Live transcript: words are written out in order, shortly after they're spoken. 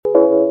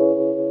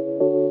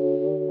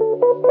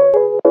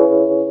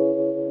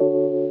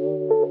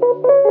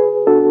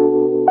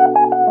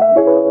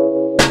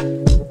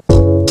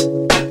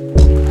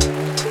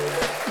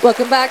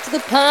Welcome back to the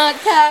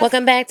podcast.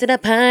 Welcome back to the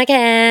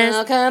podcast.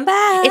 Welcome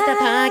back. It's the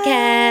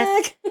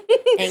podcast.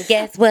 And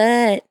guess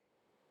what?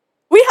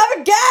 We have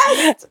a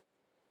guest.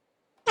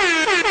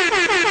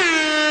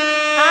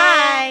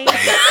 Hi.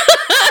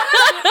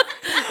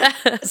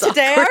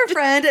 Today our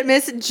friend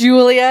Miss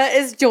Julia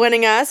is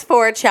joining us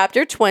for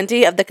chapter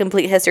 20 of the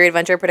Complete History,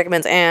 Adventure,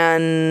 Predicaments,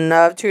 and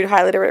of two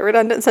highly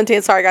redundant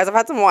sentience. Sorry guys, I've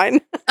had some wine.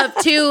 Of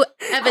two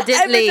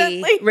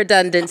evidently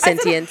redundant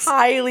sentience.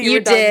 Highly you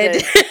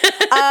redundant. did.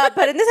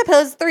 But in this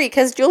episode 3,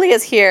 because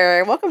Julia's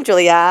here. Welcome,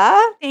 Julia.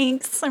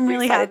 Thanks. I'm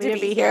really Excited happy to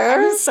to be be here.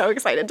 here. I'm so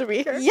excited to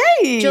be here.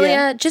 Yay!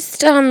 Julia, just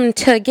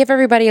to give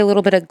everybody a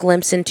little bit of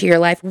glimpse into your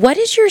life, what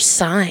is your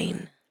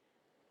sign?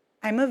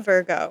 I'm a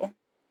Virgo.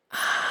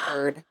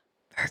 Bird.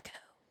 Virgo.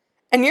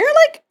 And you're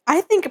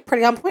I think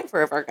pretty on point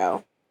for a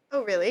Virgo.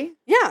 Oh, really?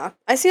 Yeah.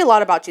 I see a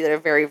lot about you that are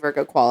very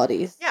Virgo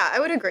qualities. Yeah, I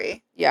would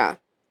agree. Yeah.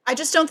 I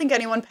just don't think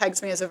anyone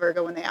pegs me as a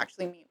Virgo when they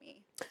actually meet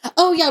me.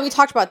 Oh, yeah, we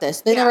talked about this.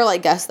 They Yeah. never,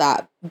 guessed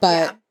that. But,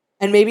 Yeah.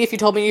 And maybe if you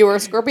told me you were a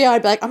Scorpio,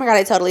 I'd be like, oh my God,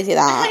 I totally see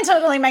that. That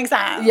totally makes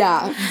sense.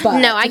 Yeah. But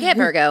No, I get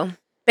Virgo.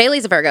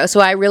 Bailey's a Virgo, so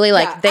I really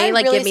Yeah, they I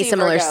really give me see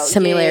similar Virgo.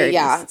 similarities.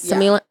 Yeah.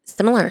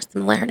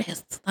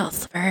 Similarities.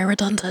 That's very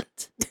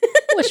redundant.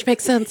 Which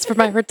makes sense for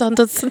my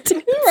redundant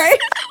sentence. Right?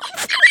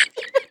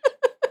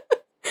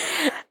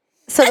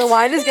 So the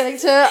wine is getting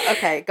to...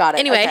 Okay, got it.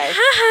 Anyway,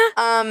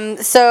 okay.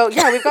 So,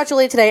 yeah, we've got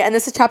Julia today, and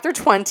this is chapter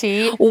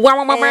 20. And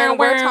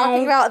we're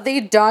talking about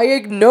the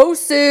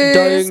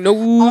diagnoses.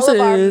 All of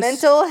our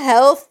mental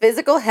health,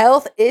 physical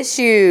health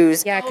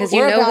issues. Yeah, because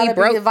We're about we to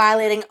broke. be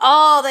violating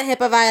all the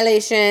HIPAA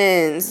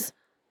violations.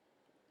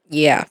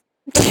 Yeah.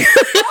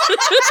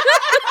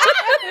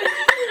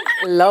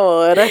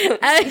 Lord. Okay.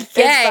 It's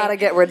about to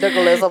get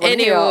ridiculous over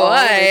here.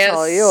 let me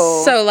tell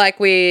you. So like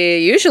we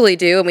usually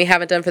do, and we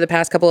haven't done for the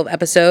past couple of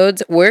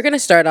episodes, we're going to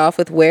start off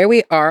with where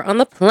we are on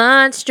the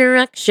plot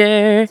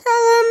structure. Do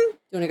you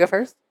want to go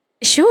first?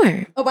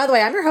 Sure. Oh, by the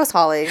way, I'm your host,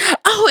 Holly.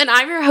 Oh, and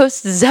I'm your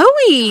host,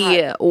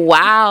 Zoe.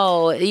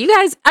 Wow. You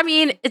guys, I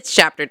mean, it's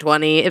chapter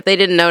 20. If they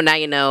didn't know, now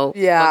you know.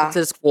 Yeah. Welcome to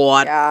the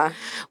squad. Yeah.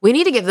 We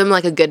need to give them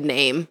a good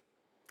name.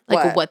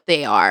 What? What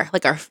they are.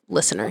 Our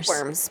listeners.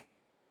 Worms.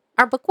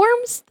 Our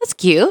bookworms? That's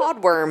cute.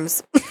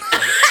 Podworms.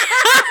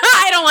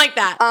 I don't like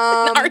that.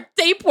 Our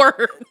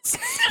tapeworms.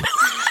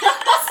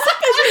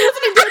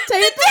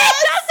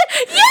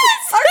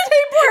 Yes. Our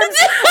tapeworms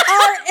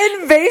are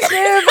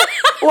invasive.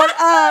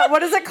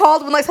 What is it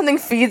called when something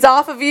feeds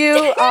off of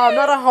you?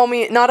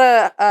 Not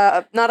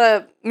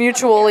a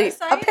mutually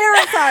a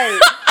parasite.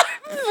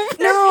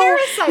 No,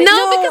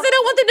 No, because I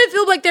don't want them to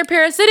feel like they're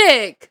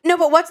parasitic. No,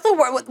 but what's the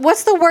word?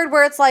 What's the word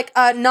where it's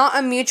not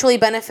a mutually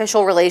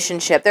beneficial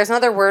relationship? There's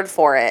another word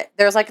for it.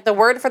 There's the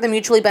word for the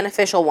mutually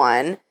beneficial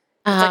one.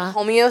 It's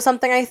homeo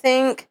something, I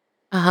think.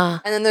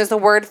 And then there's the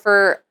word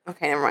for.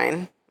 Okay, never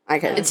mind. I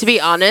can. To be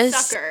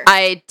honest, Sucker.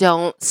 I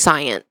don't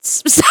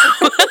science. So.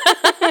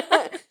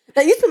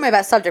 That used to be my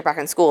best subject back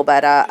in school,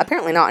 but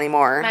apparently not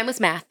anymore. Mine was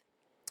math.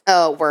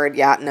 Oh, word.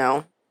 Yeah,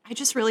 no. I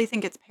just really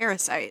think it's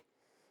parasite.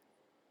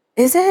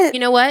 Is it? You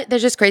know what?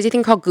 There's this crazy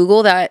thing called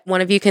Google that one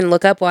of you can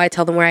look up while I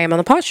tell them where I am on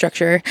the pod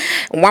structure.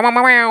 Wow, wow,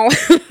 wow, wow.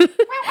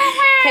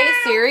 Hey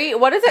Siri,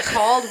 what is it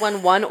called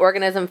when one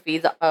organism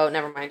feeds? Oh,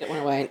 never mind, it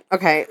went away.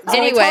 Okay. So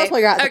Anyway, tell us while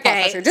you're at the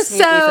okay. podcast. Just mute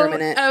me for a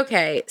minute.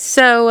 Okay,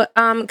 so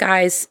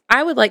guys,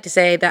 I would like to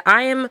say that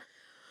I am.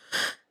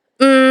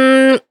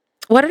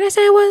 What did I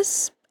say I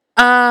was?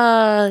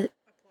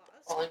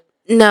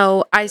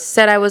 No, I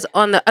said I was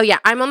on the. Oh yeah,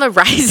 I'm on the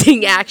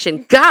rising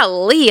action.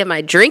 Golly, am I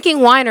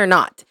drinking wine or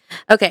not?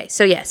 Okay,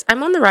 so yes,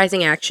 I'm on the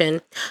rising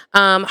action.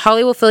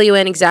 Holly will fill you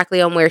in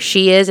exactly on where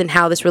she is and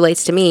how this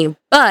relates to me.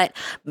 But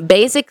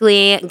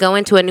basically,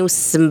 going to a new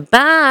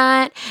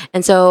spot,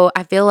 and so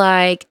I feel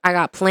like I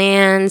got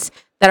plans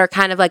that are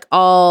kind of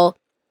all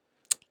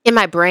in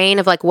my brain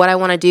of what I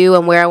want to do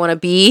and where I want to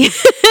be.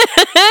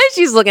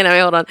 She's looking at me.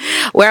 Hold on.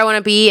 Where I want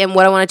to be and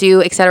what I want to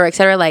do, et cetera,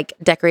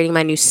 decorating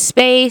my new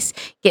space,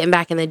 getting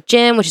back in the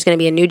gym, which is going to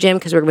be a new gym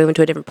because we're moving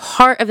to a different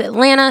part of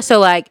Atlanta.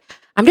 So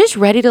I'm just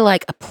ready to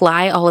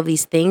apply all of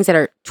these things that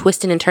are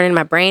twisting and turning in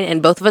my brain.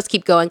 And both of us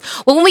keep going,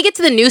 well, when we get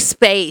to the new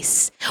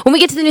space,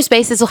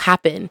 this will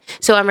happen.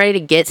 So I'm ready to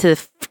get to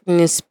the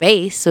new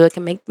space so it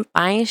can make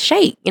my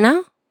shake,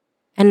 and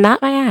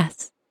not my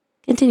ass.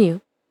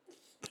 Continue.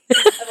 Am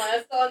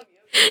I still on mute?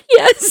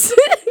 Yes.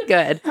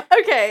 Good.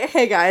 Okay,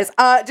 hey guys.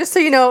 Just so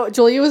you know,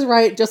 Julia was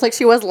right, just like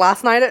she was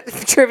last night at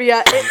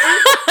trivia. It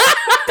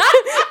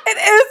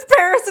is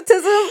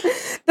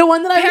parasitism. The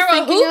one that I was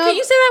thinking of. Can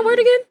you say that word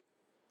again?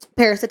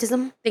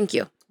 Parasitism, Thank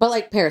you.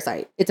 but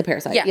parasite. It's a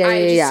parasite. Yeah, Yeah.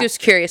 I just was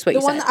curious what The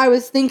you one said. that I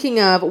was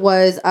thinking of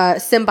was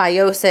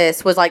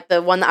symbiosis. Was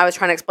the one that I was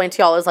trying to explain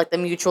to y'all is the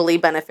mutually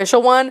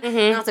beneficial one.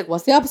 And I was like,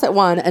 what's the opposite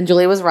one? And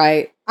Julia was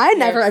right. I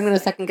never am going to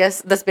second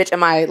guess this bitch in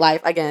my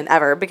life again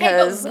ever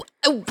because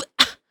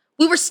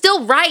we were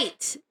still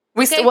right.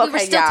 we still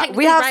technically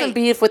we have right. some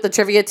beef with the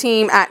trivia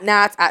team at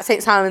Nats at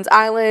St. Simon's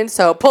Island.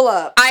 So pull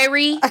up.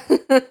 Irie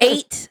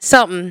ate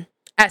something.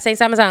 At St.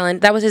 Simon's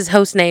Island. That was his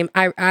host name.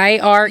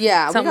 IR.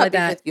 Yeah, something we got like beef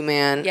that. with you,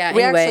 man. Yeah,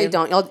 we anyway. actually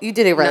don't. You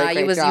did a really great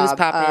you was job.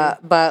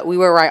 popping. But we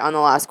were right on the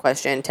last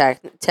question.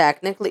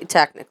 Technically.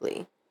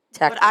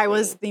 But I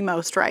was the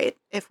most right.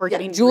 If we're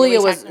getting Julia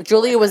really was technical.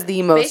 Julia was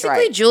the most Basically,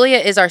 right. Julia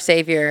is our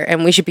savior,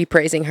 and we should be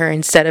praising her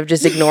instead of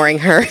just ignoring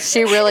her.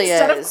 She really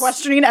Instead is. of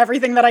questioning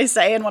everything that I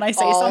say, and when I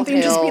say All something,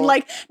 just being hail.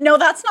 like, no,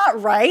 that's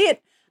not right.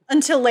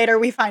 Until later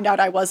we find out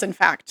I was, in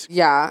fact.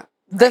 Yeah.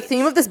 The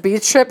theme of this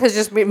beach trip has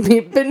just been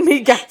me gaslighting Julia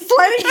into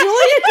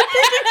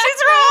thinking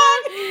she's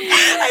wrong. I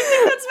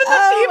think that's been the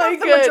theme of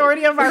the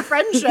majority of our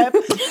friendship.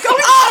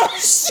 Oh,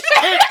 shit!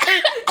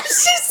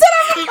 She said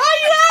I'm a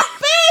high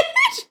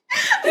bitch!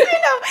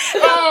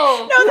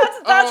 No,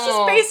 that's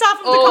just based off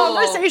of the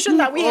conversation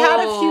that we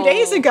had a few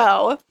days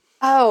ago.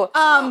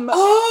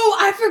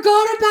 I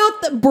forgot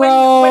about the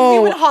bro. When we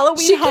went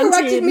Halloween she hunting.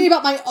 corrected me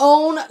about my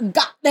own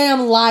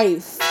goddamn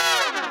life.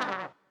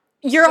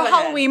 Your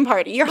Halloween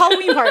party.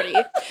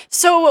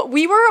 So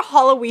we were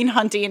Halloween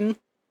hunting.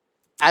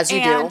 As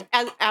you do.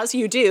 As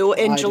you do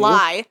in I do.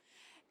 July.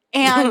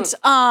 And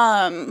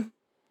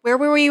where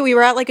were we? We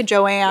were at like a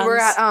Joann's. We were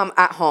at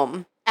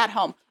home. At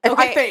home.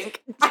 I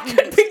think. I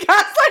could be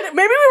gaslighted.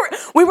 Maybe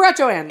we were at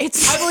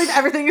Joann's. I believe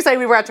everything you say.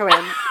 We were at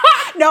Joann's.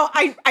 No,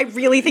 I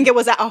really think it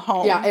was at a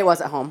home. Yeah, it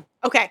was at home.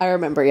 Okay. I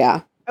remember,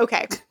 yeah.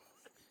 Okay.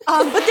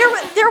 But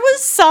there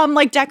was some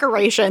like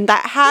decoration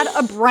that had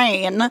a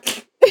brain.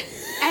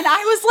 And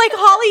I was like,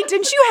 Holly,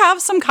 didn't you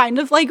have some kind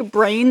of like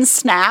brain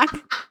snack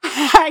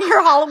at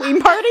your Halloween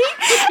party?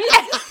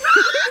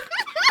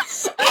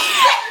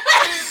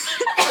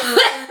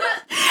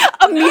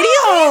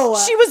 Immediately,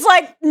 she was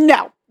like,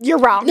 no, you're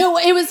wrong. No,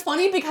 it was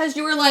funny because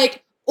you were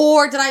like,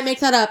 or did I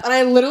make that up? And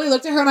I literally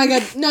looked at her and I go,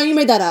 no, you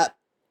made that up.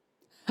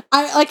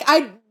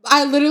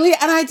 I literally,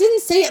 and I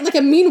didn't say it in like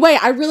a mean way.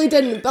 I really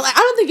didn't. But like, I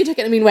don't think you took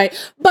it in a mean way.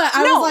 But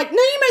I was like, no,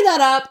 you made that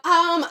up.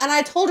 And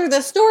I told her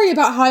this story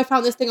about how I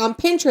found this thing on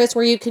Pinterest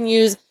where you can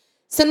use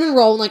cinnamon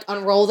roll and like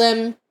unroll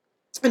them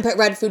and put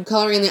red food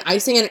coloring in the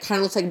icing and it kind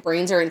of looks like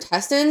brains or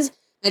intestines.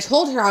 And I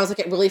told her, I was like,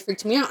 it really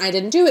freaked me out. And I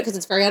didn't do it because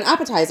it's very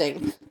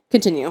unappetizing.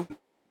 Continue.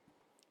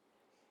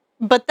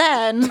 But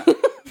then,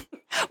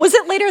 was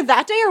it later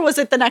that day or was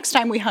it the next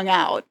time we hung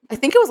out? I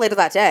think it was later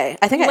that day.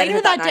 I think later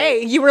that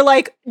day, you were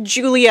like,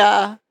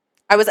 Julia.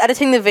 I was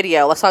editing the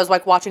video, so I was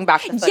like watching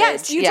back the footage.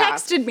 Yes, you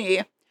texted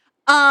me.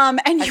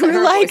 And you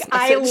were like,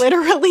 I message.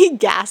 literally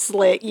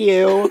gaslit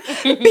you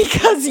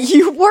because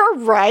you were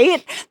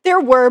right. There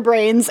were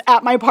brains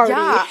at my party.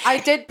 Yeah, I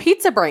did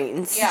pizza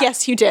brains. Yeah.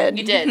 Yes, you did.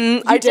 You did.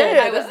 Mm-hmm, I did.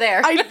 I was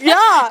there.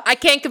 Yeah. I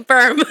can't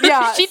confirm.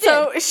 Yeah, she did.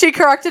 So she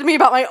corrected me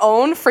about my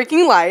own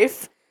freaking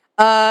life.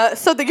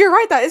 You're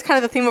right. That is kind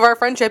of the theme of our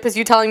friendship is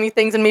you telling me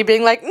things and me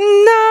being like,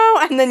 no,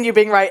 and then you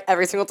being right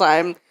every single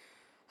time.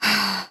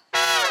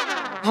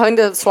 Having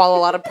to swallow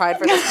a lot of pride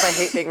for this because I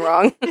hate being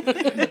wrong.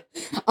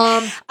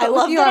 I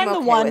love you, that I'm okay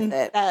the one with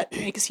it. that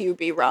makes you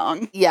be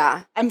wrong.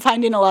 Yeah. I'm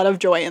finding a lot of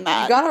joy in You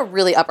that. got a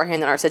really upper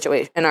hand in our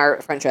situation, in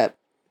our friendship.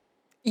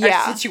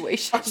 Yeah. Our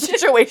situation.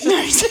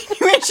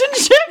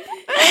 Situationship.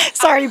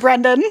 Sorry,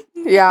 Brendan.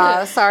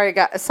 Yeah. Sorry,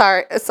 guys.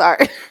 Sorry.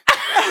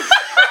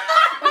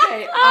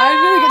 Okay,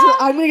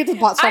 I'm gonna get to the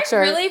plot structure.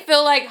 I really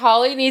feel like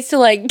Holly needs to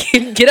like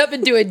get up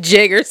and do a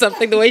jig or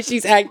something the way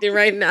she's acting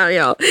right now,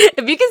 y'all.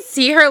 If you can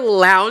see her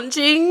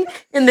lounging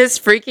in this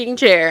freaking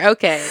chair,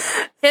 okay.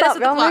 Hit us with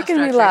the Y'all plot making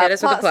me structure. laugh. Hit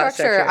us with the plot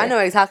structure. I know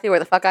exactly where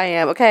the fuck I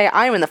am. Okay,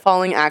 I am in the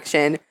following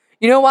action.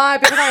 You know why?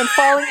 Because I am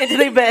falling into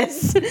the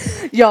abyss.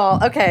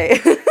 Y'all, okay.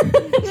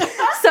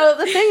 So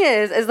the thing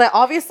is that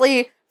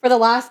obviously for the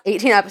last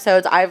 18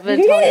 episodes, I've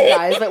been telling you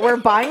guys that we're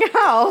buying a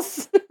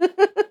house.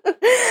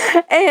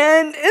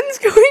 And it's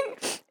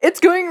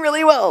going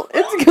really well.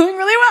 It's going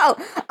really well.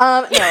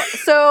 No,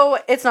 so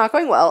it's not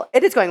going well.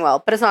 It is going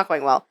well, but it's not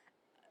going well.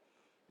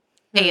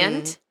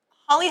 And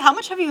Holly, how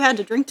much have you had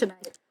to drink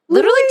tonight?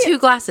 literally 2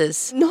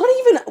 glasses. Not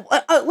even,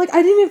 I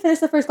didn't even finish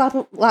the first glass.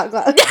 I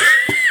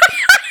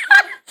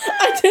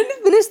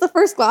didn't finish the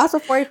first glass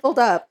before I filled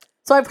up.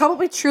 So I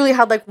probably truly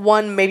had like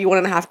 1, maybe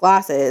 1.5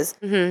 glasses.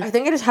 Mm-hmm. I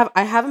think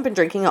I haven't been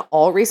drinking at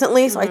all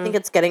recently, so I think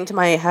it's getting to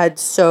my head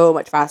so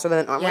much faster than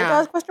it normally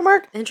does, question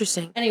mark.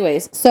 Interesting.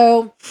 Anyways,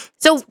 so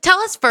tell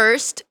us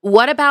first,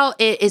 what about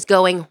it is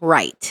going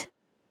right?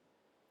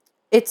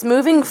 it's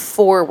moving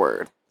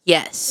forward.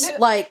 Yes.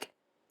 Like,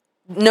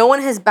 no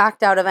one has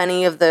backed out of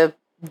any of the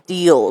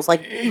deals.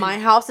 Like, my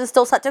house is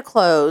still set to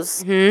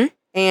close. Mm-hmm.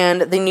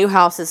 And the new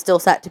house is still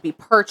set to be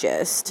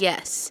purchased.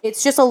 Yes.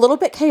 It's just a little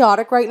bit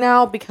chaotic right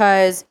now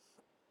because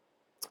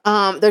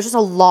there's just a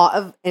lot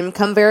of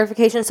income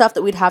verification stuff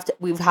that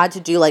we've had to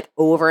do like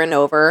over and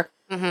over.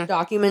 Mm-hmm.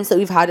 Documents that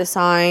we've had to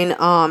sign,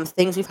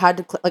 things we've had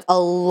to like a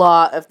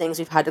lot of things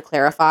we've had to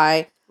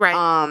clarify.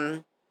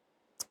 Right.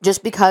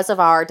 Just because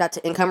of our debt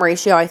to income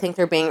ratio, I think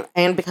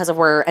and because of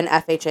we're an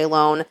FHA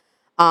loan,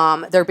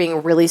 they're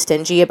being really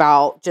stingy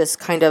about just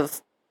kind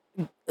of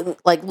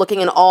like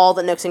looking in all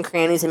the nooks and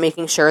crannies and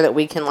making sure that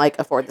we can like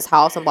afford this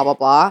house and blah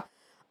blah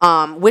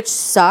blah, which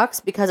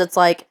sucks because it's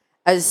like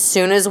as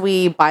soon as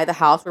we buy the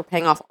house we're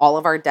paying off all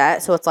of our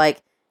debt, so it's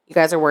like you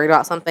guys are worried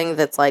about something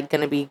that's like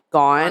going to be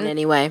gone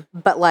anyway,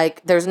 but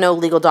like there's no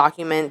legal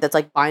document that's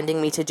like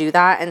binding me to do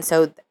that. And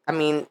so, I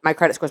mean, my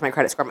credit score is my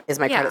credit score is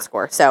my credit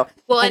score. So,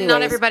 and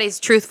not everybody's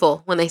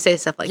truthful when they say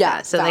stuff like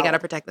that. So they got to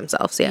protect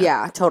themselves. Yeah.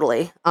 Yeah,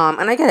 totally.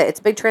 And I get it.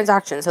 It's a big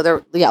transaction. So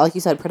they're, like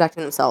you said,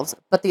 protecting themselves.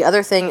 But the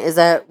other thing is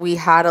that we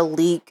had a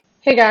leak.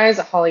 Hey guys,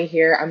 Holly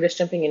here. I'm just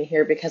jumping in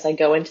here because I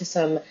go into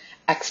some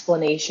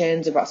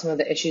explanations about some of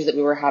the issues that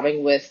we were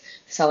having with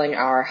selling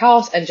our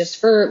house, and just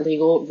for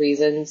legal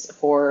reasons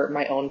for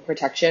my own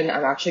protection,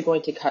 I'm actually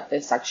going to cut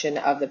this section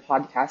of the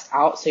podcast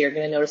out. So you're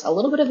going to notice a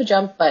little bit of a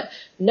jump, but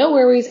no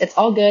worries. It's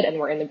all good. And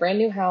we're in the brand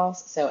new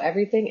house. So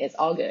everything is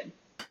all good.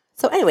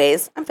 So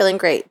anyways, I'm feeling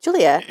great.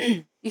 Julia,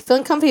 you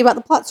feeling comfy about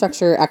the plot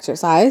structure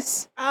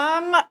exercise?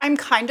 I'm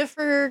kind of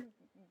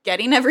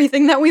forgetting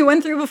everything that we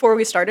went through before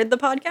we started the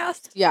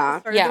podcast. Yeah.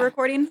 The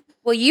recording.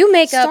 Well, you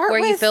make up where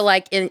you feel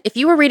like, if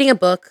you were reading a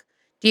book,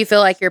 do you feel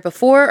like you're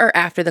before or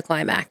after the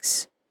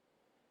climax?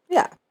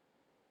 Yeah.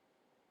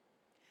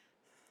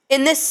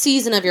 In this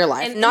season of your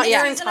life, not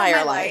your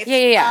entire life.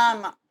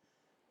 Yeah.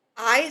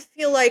 I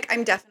feel like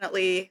I'm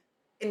definitely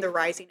in the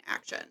rising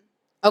action.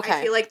 Okay.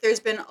 I feel like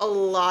there's been a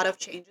lot of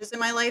changes in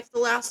my life the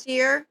last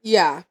year.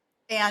 Yeah.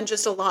 And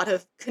just a lot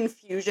of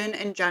confusion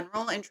in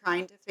general and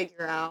trying to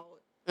figure out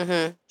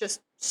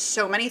just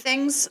so many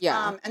things.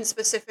 Yeah. And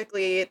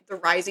specifically the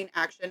rising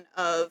action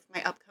of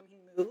my upcoming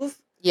move.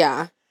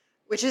 Yeah.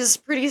 Which is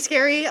pretty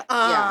scary.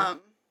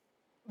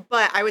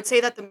 But I would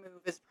say that the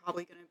move is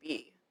probably going to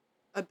be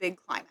a big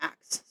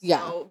climax.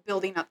 Yeah. So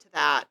building up to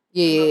that.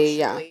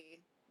 Yeah.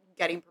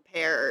 Getting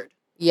prepared.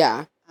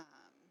 Yeah.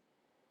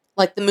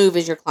 Like the move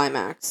is your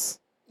climax.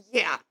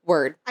 Yeah.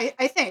 Word.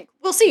 I think.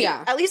 We'll see.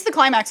 Yeah. At least the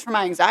climax for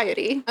my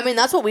anxiety. I mean,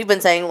 that's what we've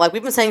been saying. Like,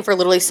 we've been saying for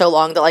literally so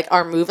long that, like,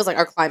 our move is, like,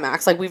 our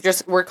climax. Like,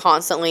 we're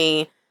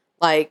constantly,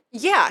 like...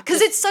 Yeah, because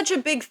it's such a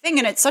big thing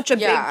and it's such a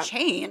big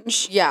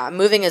change. Yeah,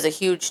 moving is a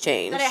huge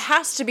change. That it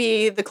has to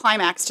be the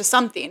climax to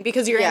something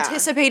because you're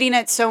anticipating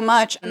it so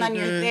much and then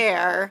you're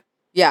there.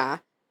 Yeah.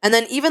 And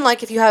then even,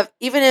 like, if you have...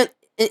 Even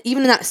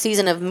in that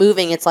season of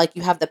moving, it's, like,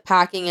 you have the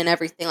packing and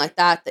everything like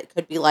that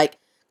could be, like,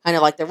 kind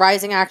of, like, the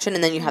rising action.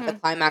 And then you have the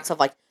climax of,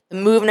 like, the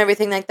move and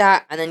everything like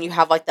that, and then you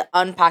have like the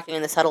unpacking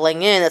and the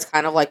settling in. That's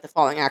kind of like the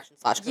falling action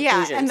 / conclusion.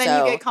 Yeah, and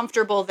then you get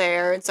comfortable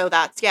there, and so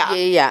that's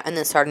yeah, and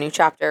then start a new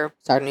chapter,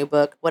 start a new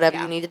book, whatever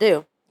you need to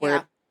do.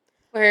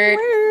 Word.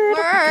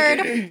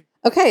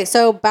 Okay,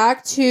 so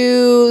back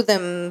to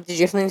them. Did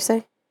you have something to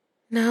say?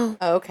 No.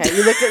 Oh, okay,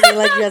 you looked at me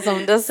like you had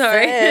something to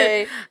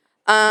say.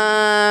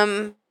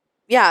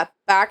 Yeah,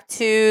 back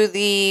to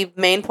the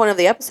main point of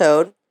the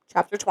episode,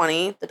 chapter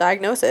 20, the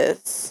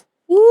diagnoses.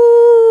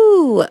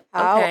 Woo!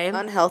 How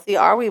unhealthy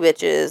are we,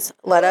 bitches?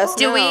 Let us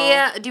know.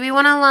 Do we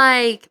want to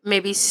like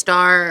maybe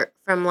start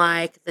from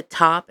like the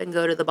top and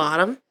go to the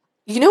bottom?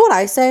 You know what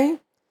I say?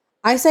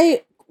 I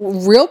say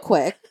real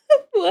quick.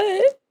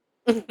 What?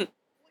 I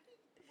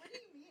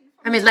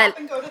mean, like,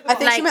 I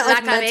think she meant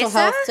like mental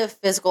health to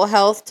physical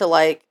health to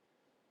like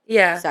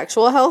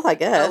sexual health, I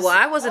guess. Oh, well,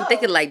 I wasn't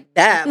thinking like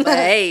that, but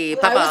hey,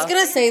 Papa. I was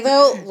gonna say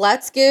though,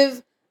 let's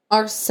give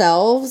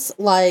ourselves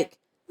like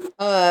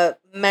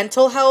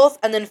mental health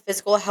and then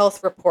physical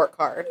health report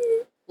card.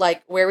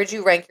 Like, where would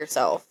you rank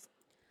yourself?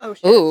 Oh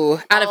shit.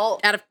 Ooh,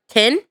 out of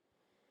 10?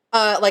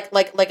 Like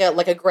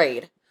a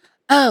grade.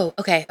 Oh,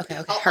 okay.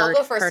 I'll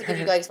go first to give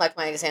you guys like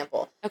my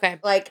example. Okay.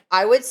 Like,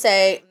 I would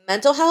say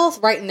mental health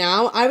right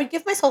now, I would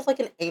give myself like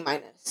an A-.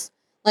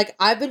 Like,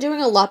 I've been doing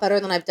a lot better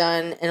than I've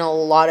done in a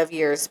lot of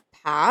years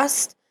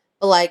past,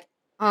 but like,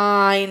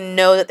 I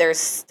know that there's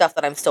stuff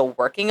that I'm still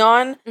working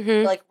on.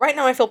 Mm-hmm. Like, right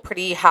now I feel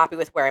pretty happy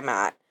with where I'm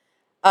at.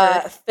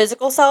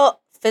 Physical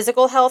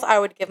health, I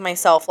would give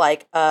myself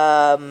like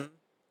a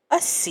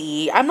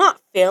C. I'm not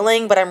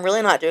failing, but I'm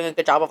really not doing a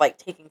good job of like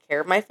taking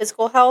care of my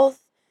physical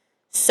health.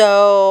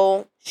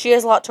 So she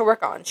has a lot to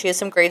work on. She has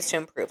some grades to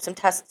improve, some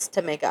tests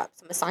to make up,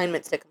 some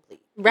assignments to complete.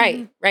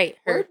 Right.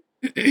 Her.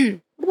 What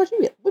about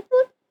you? What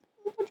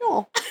about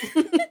y'all?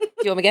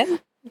 You want me again?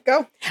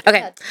 Go.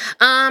 Okay.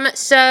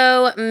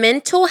 So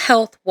mental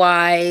health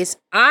wise,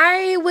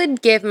 I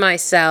would give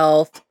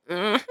myself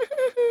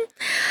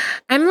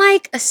I'm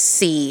like a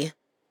C.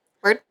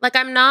 Word? Like,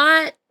 I'm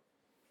not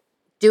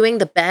doing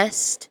the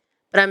best,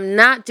 but I'm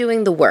not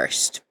doing the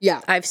worst.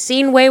 Yeah. I've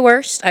seen way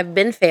worse. I've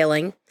been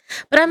failing,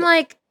 but I'm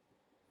like,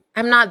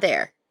 I'm not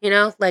there. You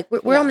know, like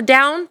we're on the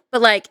down,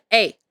 but like,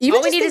 hey, even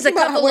all we need is a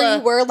couple where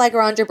you were like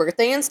around your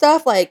birthday and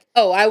stuff. Like,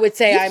 I would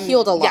say I'm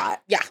healed a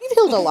lot. Yeah, you've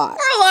healed a lot.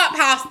 We're a lot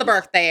past the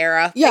birthday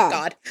era. Yeah,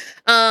 thank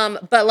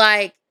God. But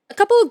like a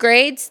couple of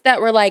grades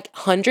that were like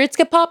hundreds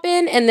could pop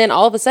in, and then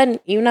all of a sudden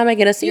you're not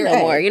making a C no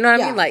more. You know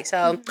what I mean? Like, so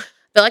I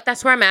feel like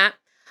that's where I'm at.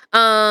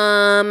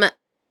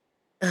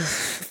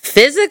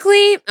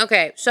 Physically,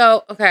 okay.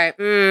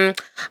 I'm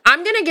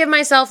gonna give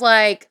myself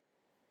like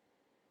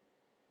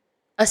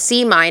a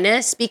C-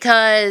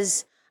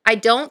 because I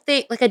don't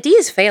think like a D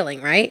is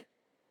failing, right?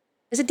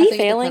 Is a D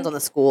failing? It depends on the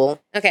school.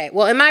 Okay,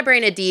 well, in my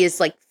brain, a D is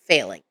like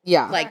failing.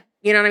 Yeah, like,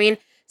 you know what I mean.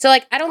 So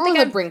like, I don't think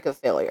on the brink of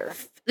failure.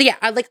 Yeah,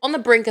 like on the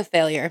brink of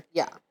failure.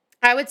 Yeah,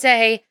 I would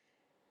say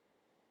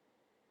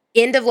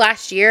end of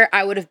last year,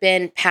 I would have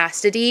been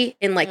past a D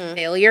in like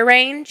failure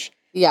range.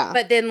 Yeah.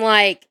 But then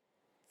like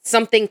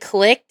something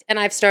clicked and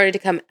I've started to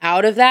come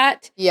out of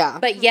that. Yeah.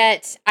 But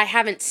yet I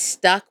haven't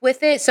stuck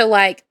with it. So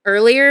like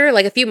earlier,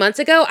 like a few months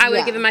ago, I would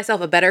have given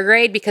myself a better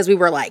grade because we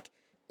were like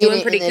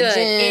doing pretty good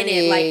in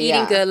it, like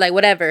eating good, like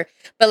whatever.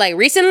 But like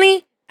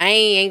recently, I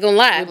ain't gonna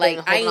lie, like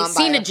I ain't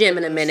seen a gym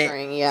in a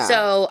minute.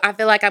 So I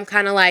feel like I'm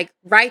kind of like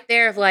right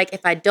there of like,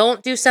 if I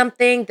don't do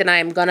something, then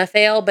I'm gonna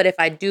fail. But if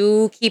I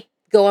do keep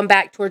going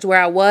back towards where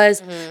I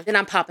was, then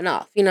I'm popping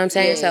off. You know what I'm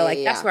saying? So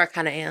like that's where I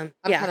kind of am.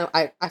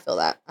 I feel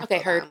that. Okay,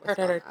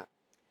 heard.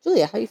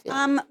 Julia, how you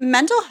feel?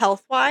 Mental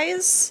health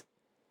wise,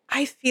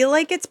 I feel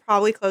like it's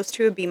probably close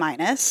to a B-,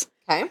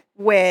 Okay.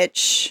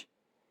 which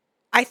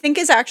I think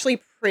is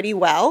actually pretty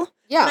well.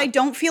 Yeah. But I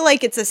don't feel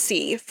like it's a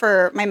C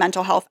for my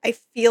mental health. I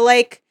feel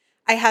like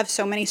I have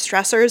so many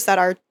stressors that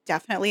are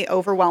definitely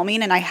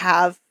overwhelming, and I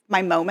have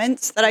my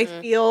moments that I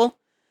feel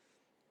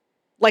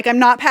like I'm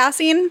not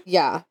passing.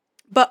 Yeah.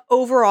 But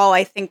overall,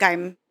 I think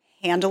I'm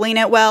handling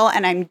it well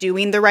and I'm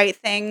doing the right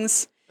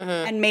things.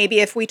 And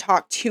maybe if we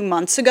talked 2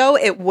 months ago,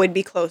 it would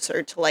be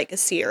closer to like a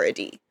C or a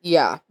D.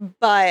 Yeah.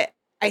 But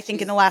I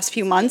think in the last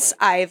few months,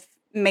 I've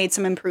made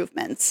some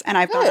improvements and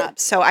I've gone up.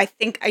 So I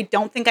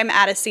don't think I'm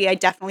at a C. I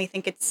definitely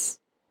think it's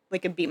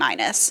like a B-.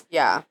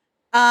 Yeah.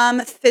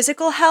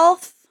 Physical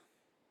health,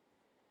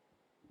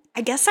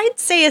 I guess I'd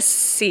say a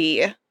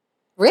C.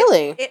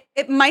 Really?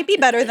 It might be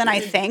better than I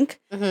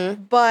think,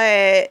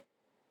 but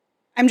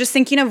I'm just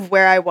thinking of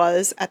where I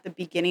was at the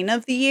beginning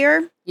of the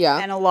year. Yeah.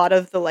 And a lot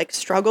of the like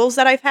struggles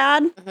that I've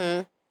had.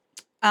 And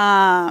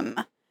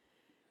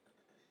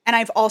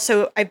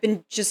I've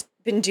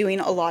been doing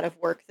a lot of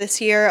work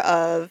this year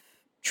of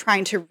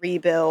trying to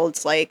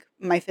rebuild like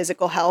my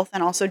physical health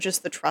and also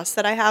just the trust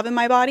that I have in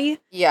my body.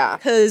 Yeah.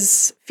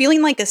 Because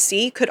feeling like a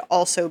C could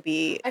also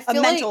be a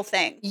mental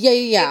thing.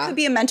 Yeah. It could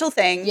be a mental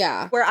thing.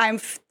 Yeah. Where I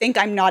think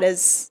I'm not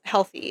as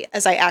healthy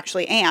as I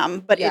actually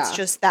am, but it's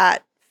just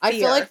that fear. I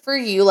feel like for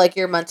you, like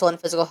your mental and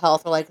physical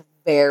health are like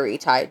very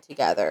tied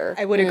together.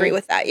 I would agree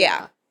with that.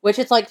 Yeah. Which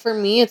it's like for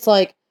me, it's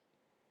like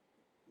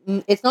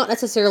it's not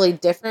necessarily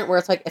different. Where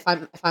it's like if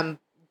I'm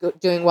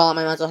doing well on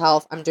my mental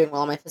health, I'm doing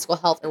well on my physical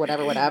health or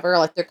whatever.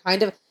 Like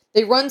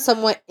they run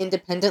somewhat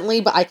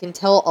independently, but I can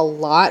tell a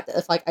lot that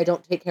if like I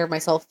don't take care of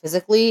myself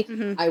physically,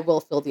 I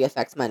will feel the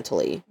effects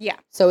mentally. Yeah.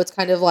 So it's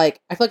kind of like,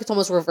 I feel like it's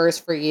almost reverse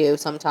for you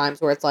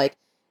sometimes where it's like,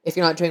 if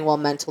you're not doing well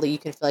mentally, you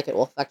can feel like it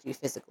will affect you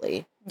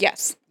physically.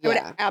 Yes. I would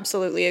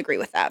absolutely agree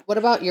with that. What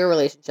about your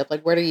relationship?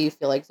 Like, where do you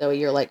feel like, Zoe,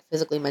 you're like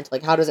physically, mentally?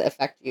 Like, how does it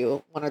affect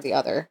you, one or the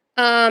other?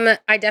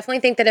 I definitely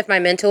think that if my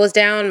mental is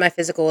down, my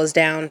physical is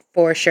down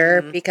for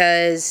sure.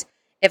 Because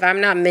if I'm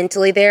not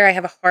mentally there, I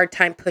have a hard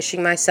time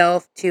pushing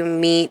myself to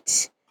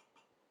meet,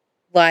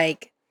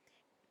 like,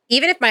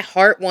 even if my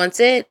heart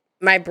wants it,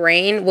 my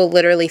brain will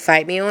literally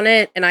fight me on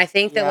it. And I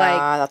think that,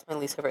 like... that's my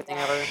least favorite thing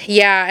ever.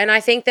 Yeah, and I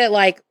think that,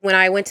 like, when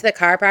I went to the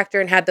chiropractor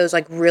and had those,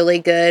 like, really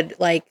good,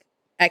 like,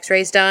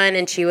 x-rays done,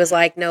 and she was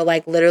like, no,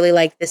 like, literally,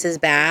 like, this is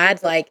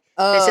bad. Like,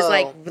 this is,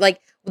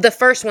 like, the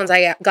first ones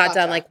I got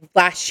done, like,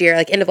 last year,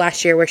 like, end of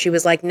last year, where she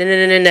was like,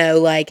 no,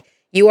 like,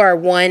 you are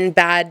one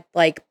bad,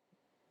 like,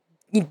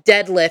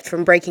 deadlift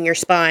from breaking your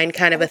spine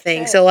kind of a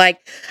thing. So, like,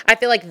 I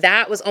feel like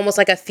that was almost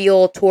like a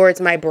fuel towards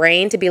my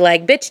brain to be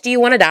like, bitch, do you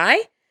want to die?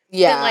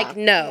 Yeah. Then, like,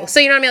 no.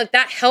 So, you know what I mean? Like,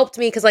 that helped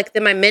me because, like,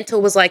 then my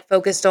mental was, like,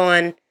 focused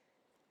on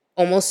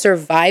almost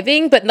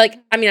surviving. But, like,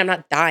 I mean, I'm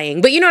not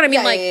dying. But you know what I mean?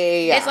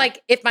 It's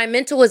like, if my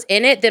mental was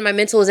in it, then my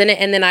mental is in it,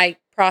 and then I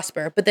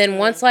prosper. But then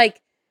once,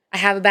 like, I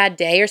have a bad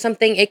day or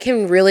something, it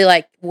can really,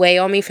 like, weigh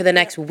on me for the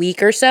next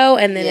week or so.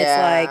 And then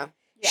it's like,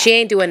 she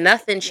ain't doing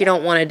nothing she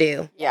don't want to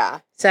do. Yeah.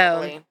 So,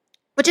 totally.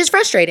 Which is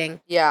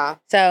frustrating. Yeah.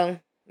 So,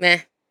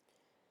 meh.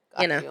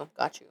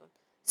 Got you.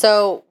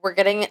 So we're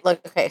getting it.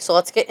 Like, okay, so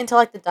let's get into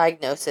like the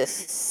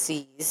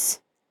diagnoses.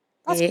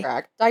 That's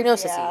correct.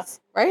 Diagnoses,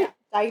 right?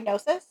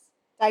 Diagnoses.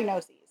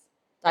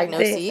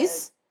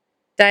 Diagnoses.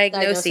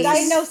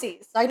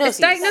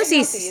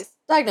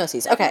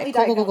 Okay.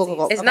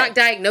 Cool. It's not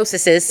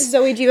diagnoses.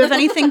 Zoe, do you have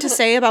anything to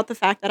say about the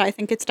fact that I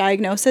think it's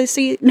diagnosis?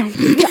 No.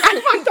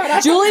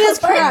 Julia's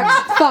correct.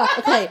 Fuck.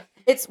 Okay.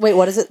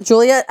 What is it?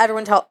 Julia,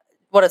 everyone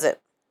what is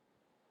it?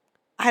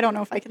 I don't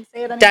know if I can say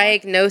it anymore.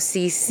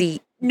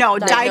 Diagnoses. No,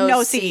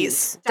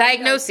 diagnoses.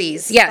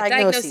 Diagnoses. Yeah,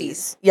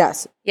 diagnoses.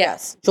 Yes.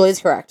 Julia's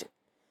correct.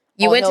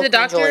 You went to the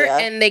doctor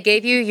and they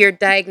gave you your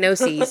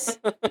diagnoses.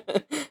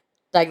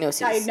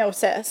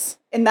 Diagnosis.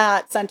 In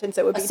that sentence,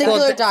 it would be a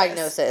singular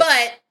diagnosis.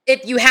 But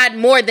if you had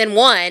more than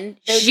one,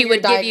 she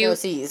would give you...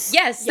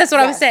 Yes, that's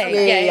what I was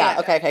saying. Yeah.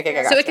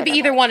 Okay. So it could be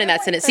either one in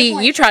that sentence.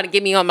 See, you trying to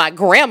get me on my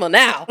grammar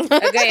now.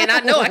 Okay, and I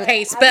know I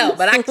can't spell,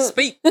 but I can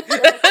speak.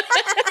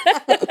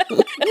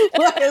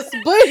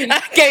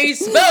 I can't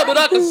spell, but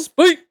I can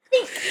speak.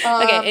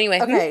 Okay,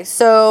 anyway. Okay,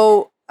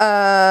 so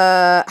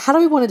how do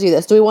we want to do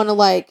this? Do we want to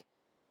like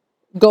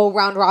go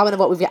round robin of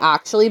what we've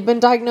actually been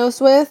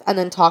diagnosed with and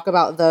then talk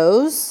about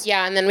those?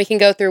 Yeah, and then we can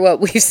go through what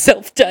we've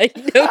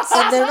self-diagnosed.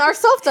 And then our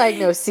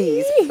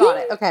self-diagnoses. Got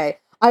it. Okay.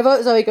 I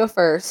vote Zoe go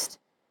first.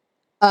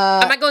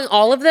 Am I going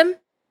all of them?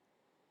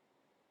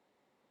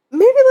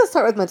 Maybe let's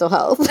start with mental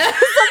health. Sometimes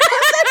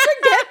I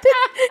forget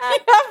that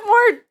you have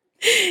more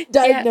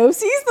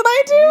diagnoses than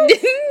I do.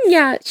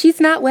 Yeah, she's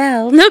not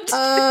well. No.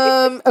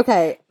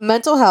 Okay,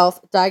 mental health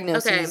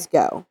diagnoses.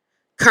 Go.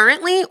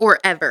 Currently or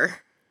ever?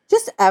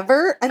 Just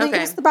ever, and then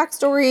give us the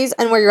backstories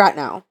and where you're at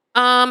now.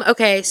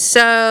 Okay,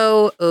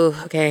 so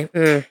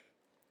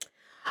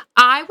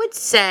I would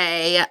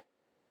say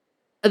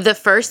the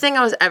first thing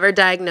I was ever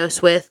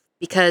diagnosed with,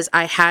 because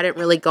I hadn't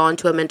really gone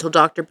to a mental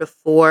doctor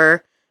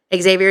before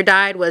Xavier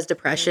died, was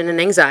depression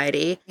and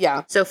anxiety.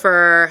 Yeah. So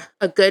for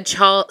a good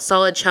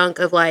solid chunk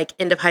of like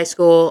end of high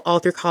school, all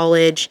through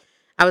college,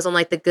 I was on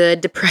like the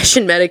good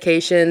depression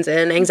medications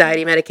and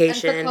anxiety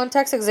medication. And for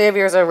context,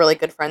 Xavier is a really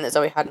good friend that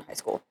Zoe had in high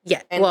school.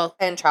 Yeah.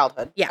 And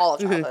childhood. Yeah. All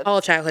of childhood. Mm-hmm. All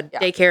of childhood. Yeah.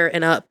 Daycare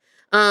and up.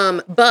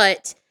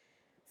 But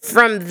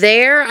from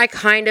there, I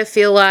kind of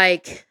feel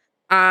like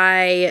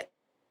I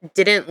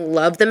didn't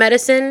love the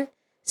medicine.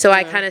 So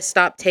I kind of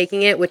stopped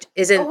taking it, which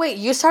isn't... Oh, wait.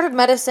 You started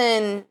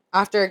medicine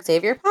after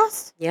Xavier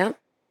passed? Yeah.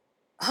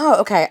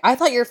 Oh, okay. I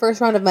thought your first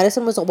round of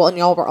medicine was when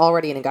y'all were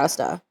already in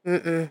Augusta.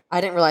 Mm-mm.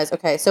 I didn't realize.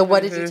 Okay. So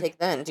what did you take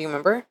then? Do you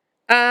remember?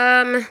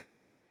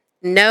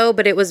 No,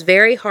 but it was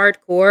very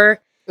hardcore.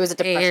 It was a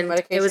depression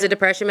medication? It was a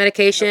depression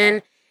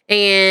medication.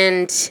 Okay.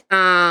 And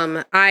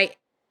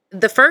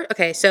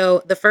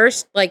the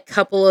first like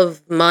couple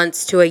of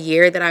months to a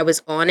year that I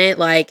was on it,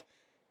 like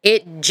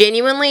it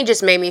genuinely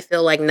just made me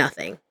feel like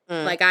nothing.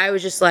 Like I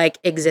was just like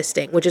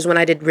existing, which is when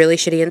I did really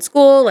shitty in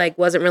school, like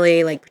wasn't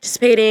really like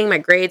participating, my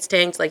grades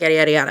tanked, like yada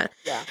yada yada.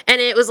 Yeah.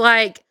 And it was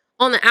like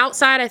on the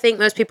outside, I think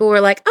most people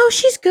were like, "Oh,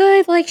 she's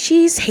good, like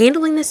she's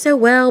handling this so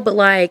well," but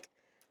like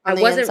I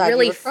wasn't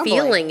really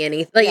feeling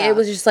anything. Like it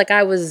was just like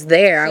I was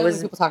there. I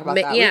was people talk about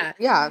that.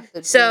 Yeah.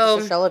 So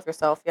just a shell of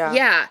yourself. Yeah.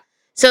 Yeah.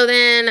 So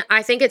then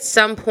I think at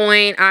some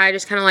point I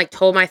just kind of like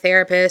told my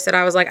therapist that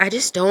I was like, I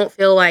just don't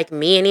feel like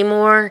me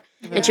anymore.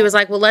 Yeah. And she was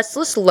like, well,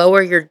 let's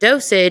lower your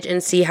dosage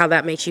and see how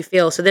that makes you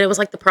feel. So then it was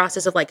like the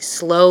process of like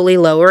slowly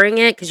lowering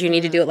it, because you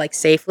need to do it like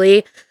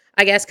safely,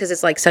 I guess, because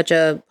it's like such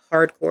a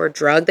hardcore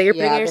drug that you're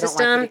putting in your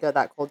system. Don't like you to go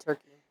that cold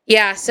turkey.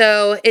 Yeah,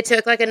 so it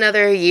took like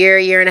another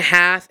year and a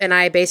half, and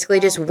I basically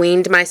just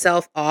weaned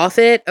myself off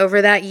it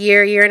over that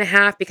year and a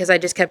half, because I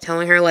just kept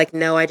telling her, like,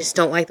 no, I just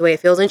don't like the way it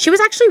feels. And she was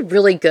actually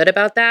really good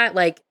about that.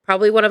 Like,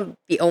 probably one of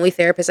the only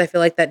therapists I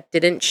feel like that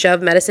didn't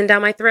shove medicine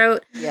down my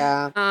throat.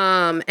 Yeah.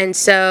 And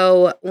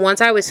so once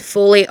I was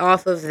fully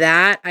off of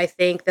that, I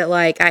think that,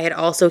 like, I had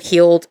also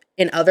healed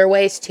in other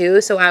ways,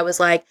 too. So I was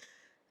like,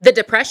 the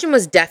depression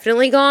was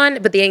definitely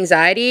gone, but the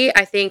anxiety,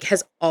 I think,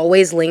 has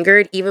always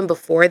lingered. Even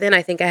before then,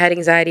 I think I had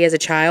anxiety as a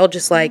child,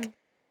 just like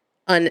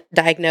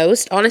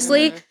undiagnosed,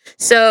 honestly.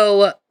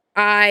 So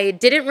I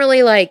didn't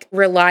really like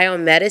rely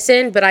on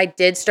medicine, but I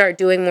did start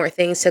doing more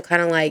things to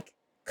kind of like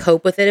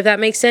cope with it, if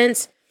that makes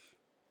sense.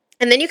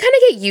 And then you kind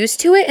of get used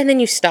to it, and then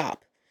you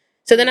stop.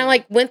 So then I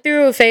like went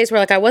through a phase where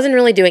like I wasn't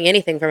really doing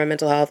anything for my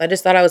mental health. I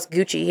just thought I was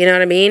Gucci, you know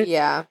what I mean?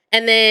 Yeah.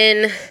 And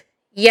then,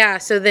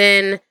 so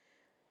then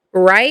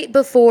right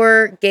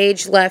before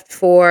Gage left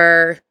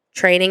for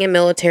training and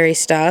military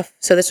stuff,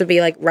 so this would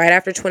be like right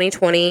after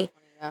 2020,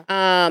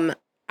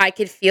 I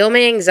could feel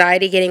my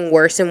anxiety getting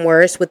worse and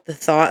worse with the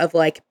thought of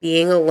like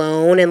being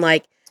alone and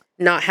like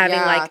not having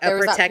like a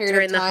protector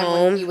in the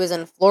home. He was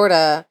in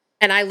Florida,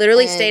 and I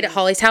literally stayed at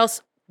Holly's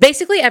house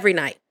basically every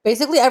night.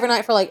 Basically every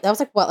night for like, that was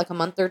like what, like a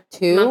month or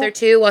two?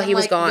 While he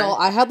was gone. Y'all,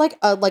 I had like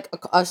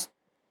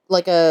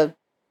a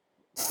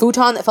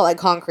futon that felt like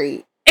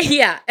concrete.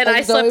 Yeah, and like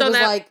I slept Zoe on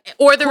that, like,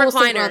 or the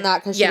recliner on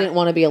that because she didn't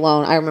want to be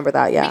alone. I remember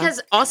that. Yeah,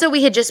 because also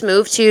we had just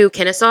moved to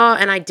Kennesaw,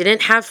 and I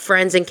didn't have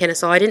friends in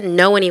Kennesaw. I didn't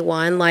know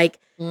anyone. Like,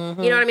 you know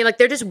what I mean? Like,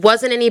 there just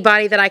wasn't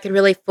anybody that I could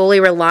really fully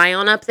rely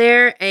on up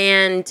there.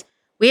 And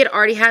we had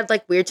already had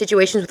like weird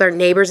situations with our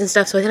neighbors and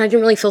stuff, so then I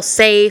didn't really feel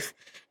safe.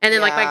 And then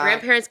like my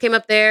grandparents came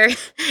up there,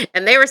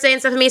 and they were saying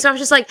stuff to me, so I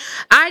was just like,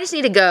 I just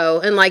need to go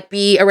and like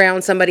be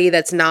around somebody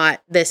that's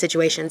not this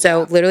situation.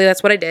 So literally,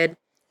 that's what I did.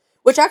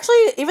 Which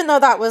actually, even though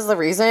that was the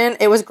reason,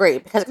 it was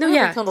great because it kind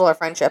of rekindled our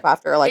friendship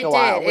after like a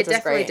while, which was great. It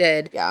definitely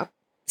did. Yeah.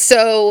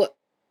 So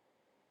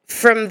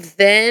from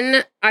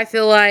then, I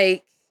feel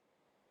like,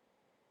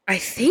 I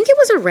think it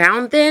was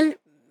around then,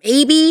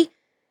 maybe.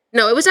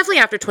 No, it was definitely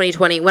after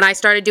 2020 when I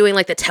started doing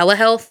like the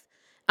telehealth.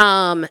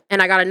 And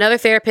I got another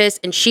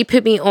therapist, and she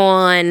put me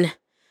on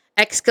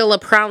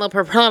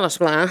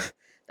escalopram.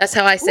 That's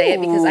how I say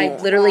it, because I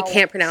literally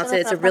can't pronounce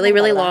it. It's a really,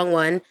 really long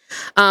one.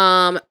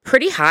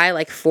 Pretty high,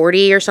 like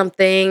 40 or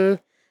something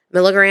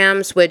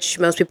milligrams, which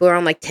most people are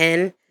on like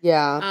 10.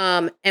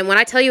 Yeah. And when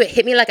I tell you it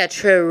hit me like a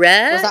truck.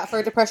 Was that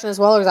for depression as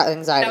well, or was that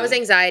anxiety? That was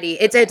anxiety.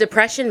 It's a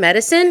depression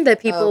medicine that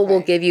people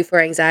will give you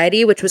for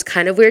anxiety, which was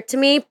kind of weird to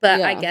me,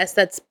 but I guess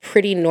that's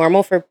pretty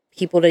normal for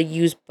people to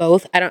use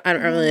both. I don't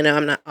really know.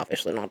 I'm not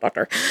obviously not a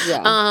doctor.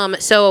 Yeah.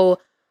 So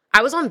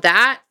I was on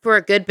that for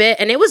a good bit,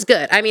 and it was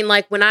good. I mean,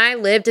 like, when I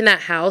lived in that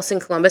house in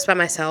Columbus by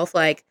myself,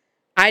 like,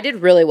 I did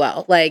really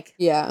well. Like,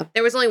 there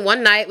was only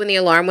one night when the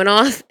alarm went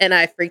off, and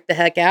I freaked the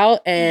heck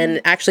out,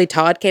 and actually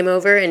Todd came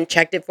over and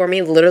checked it for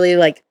me literally,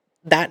 like,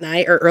 that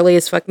night or early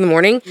as fuck in the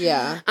morning.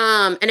 Yeah.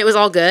 And it was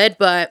all good,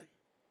 but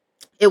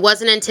it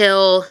wasn't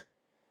until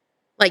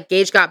like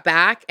Gage got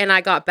back and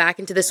I got back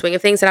into the swing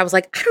of things that I was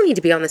like, I don't need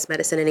to be on this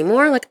medicine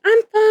anymore. Like,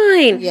 I'm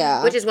fine.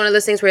 Yeah. Which is one of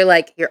those things where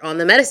like, you're on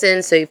the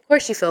medicine, so of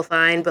course you feel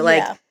fine, but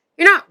like,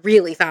 you're not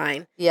really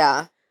fine.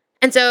 Yeah.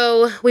 And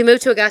so we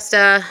moved to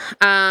Augusta.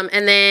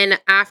 And then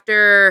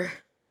after,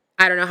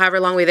 I don't know, however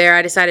long we were there,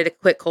 I decided to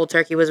quit cold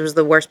turkey, was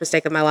the worst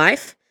mistake of my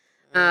life.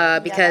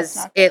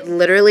 Because it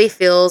literally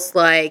feels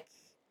like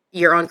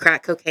you're on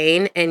crack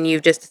cocaine and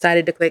you've just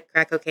decided to quit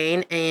crack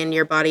cocaine and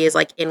your body is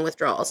like in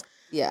withdrawals.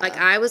 Yeah. Like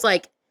I was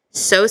like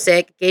so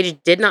sick.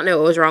 Gage did not know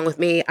what was wrong with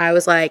me. I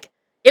was like,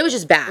 it was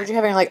just bad. Were you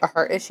having like a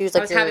heart issues?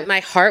 Like my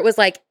heart was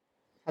like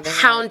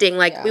pounding.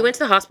 Like we went to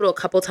the hospital a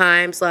couple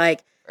times.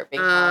 Like,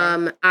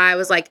 I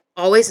was like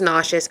always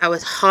nauseous. I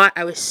was hot.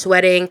 I was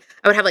sweating.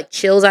 I would have like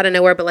chills out of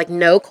nowhere, but like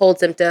no cold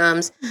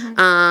symptoms.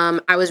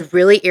 I was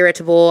really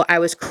irritable. I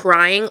was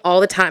crying all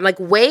the time, like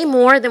way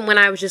more than when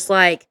I was just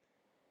like,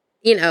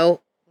 you know,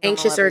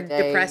 anxious or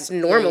depressed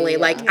normally.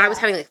 Like I was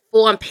having like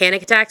full on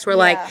panic attacks where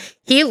like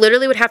he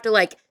literally would have to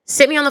like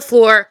sit me on the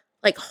floor,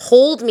 like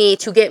hold me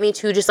to get me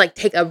to just like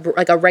take a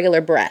regular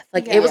breath.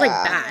 Like it was like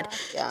bad.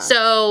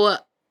 So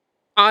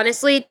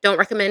honestly, don't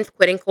recommend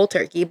quitting cold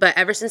turkey. But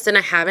ever since then,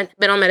 I haven't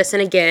been on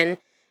medicine again.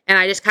 And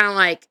I just kind of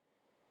like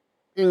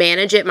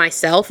manage it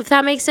myself, if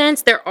that makes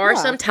sense. There are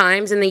some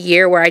times in the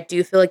year where I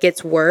do feel it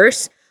gets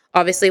worse.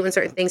 Obviously, when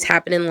certain things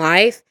happen in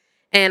life.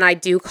 And I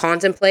do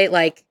contemplate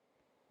like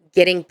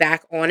getting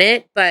back on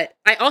it. But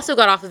I also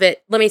got off of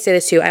it. Let me say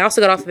this too. I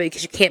also got off of it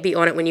because you can't be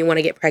on it when you want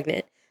to get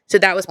pregnant. So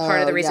that was part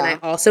of the reason I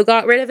also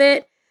got rid of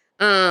it.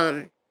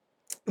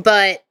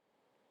 But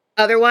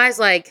otherwise,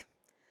 like,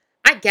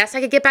 I guess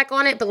I could get back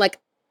on it. But like,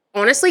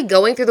 honestly,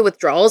 going through the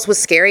withdrawals was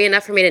scary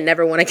enough for me to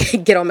never want to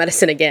get on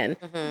medicine again.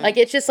 Like,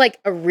 it's just like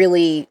a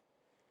really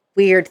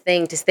weird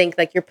thing to think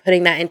like you're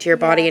putting that into your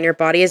body and your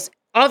body is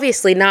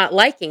obviously not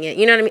liking it.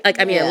 You know what I mean? Like,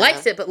 I mean, it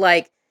likes it, but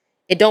like,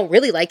 it don't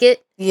really like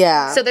it.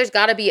 Yeah. So there's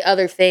got to be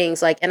other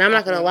things. Like, and I'm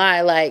not going to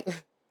lie, like,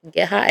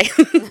 get high.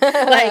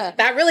 Like,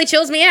 that really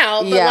chills me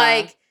out. But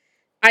like,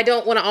 I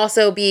don't want to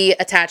also be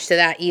attached to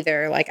that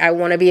either. Like, I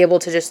want to be able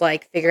to just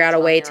like figure out a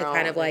way to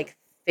kind of like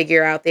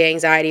figure out the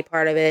anxiety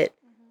part of it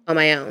on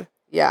my own.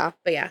 Yeah.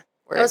 But yeah,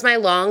 that was my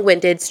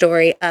long-winded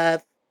story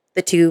of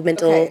the two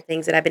mental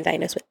things that I've been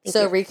diagnosed with.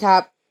 Thank you.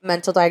 Recap,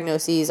 mental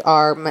diagnoses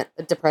are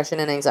depression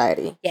and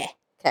anxiety. Yeah.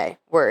 Okay,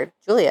 word.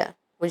 Julia,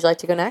 would you like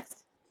to go next?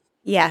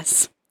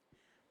 Yes.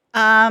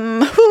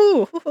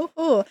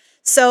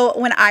 So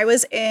when I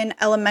was in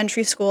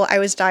elementary school, I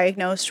was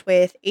diagnosed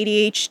with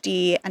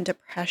ADHD and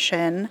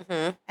depression.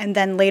 And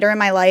then later in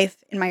my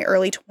life, in my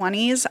early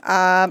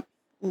 20s,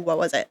 what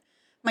was it?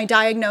 My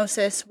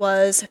diagnosis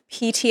was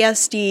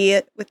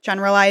PTSD with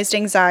generalized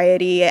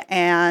anxiety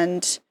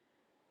and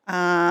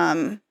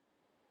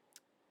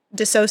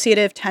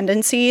dissociative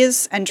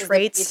tendencies and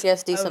traits.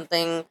 PTSD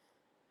something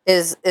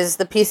is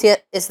the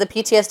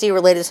PTSD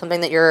related to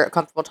something that you're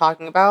comfortable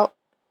talking about?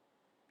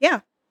 Yeah.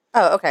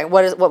 Oh, okay.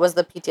 What was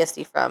the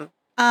PTSD from?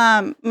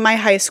 My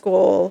high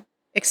school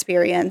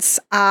experience.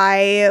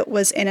 I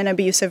was in an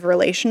abusive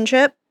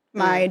relationship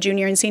my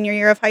junior and senior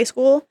year of high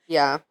school.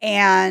 Yeah.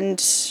 And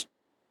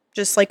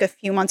just like a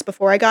few months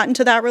before I got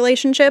into that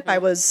relationship, I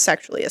was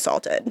sexually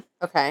assaulted.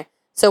 Okay.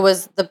 So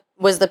was the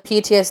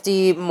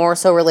PTSD more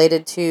so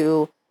related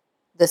to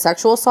the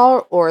sexual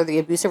assault or the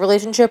abusive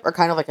relationship, or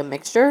kind of like a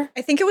mixture?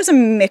 I think it was a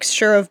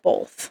mixture of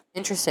both.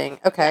 Interesting.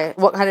 Okay.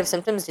 What kind of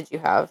symptoms did you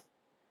have?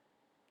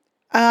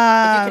 If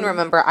you can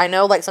remember. I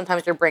know like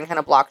sometimes your brain kind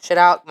of blocks shit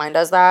out. Mine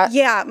does that.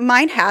 Yeah,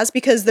 mine has,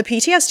 because the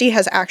PTSD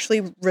has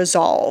actually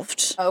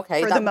resolved.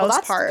 Okay. For the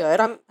most part. Good.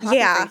 I'm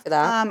happy for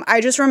that. I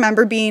just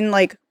remember being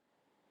like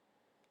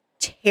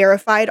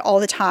terrified all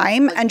the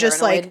time, like, and just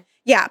paranoid?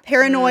 Like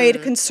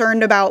paranoid,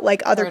 concerned about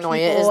like other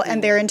people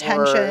and their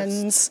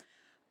intentions.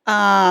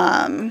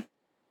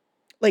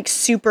 Like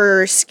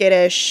super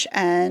skittish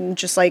and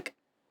just like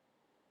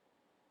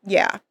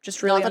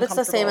just really not that it's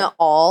the same at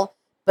all.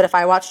 But if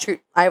I watch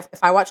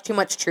too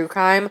much true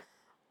crime,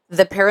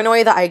 the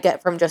paranoia that I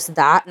get from just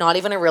that, not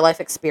even a real life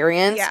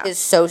experience, is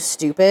so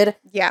stupid.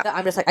 Yeah, that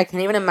I'm just like, I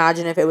can't even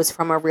imagine if it was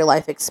from a real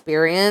life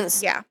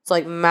experience. Yeah, so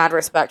like mad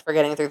respect for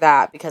getting through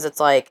that, because it's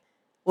like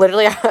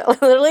literally if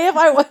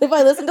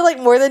I listen to like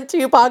more than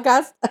two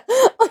podcasts,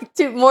 like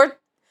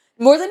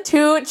more than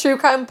two true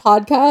crime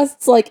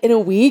podcasts like in a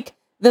week,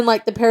 then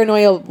like the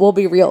paranoia will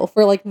be real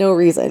for like no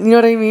reason. You know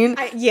what I mean?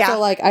 So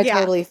like I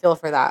totally feel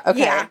for that. Okay.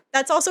 Yeah.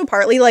 That's also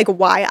partly like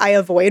why I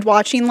avoid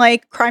watching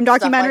like crime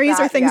documentaries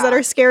or things that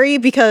are scary,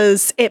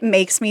 because it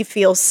makes me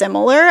feel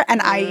similar,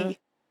 and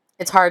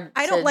it's hard.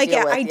 I don't like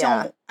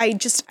it.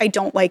 I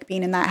don't like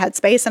being in that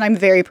headspace, and I'm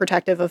very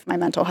protective of my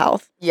mental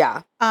health.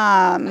 Yeah.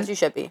 As you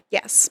should be.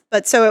 Yes.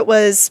 But so it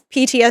was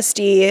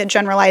PTSD,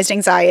 generalized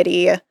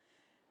anxiety,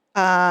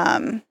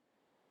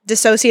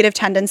 dissociative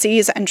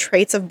tendencies, and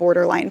traits of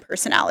borderline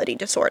personality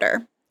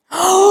disorder.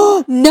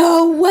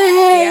 No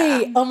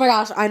way! Yeah. Oh my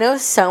gosh, I know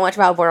so much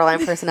about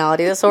borderline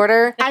personality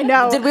disorder. I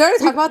know. Did we already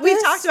talk about this?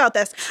 We've talked about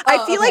this. Oh,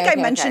 I feel okay, like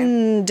I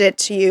mentioned it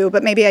to you,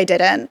 but maybe I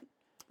didn't.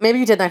 Maybe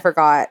you did and I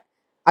forgot.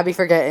 I'd be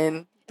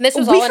forgetting. And this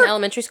was all in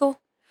elementary school?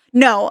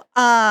 No.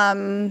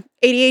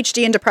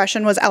 ADHD and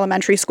depression was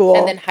elementary school.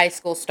 And then high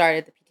school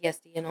started the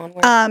PTSD and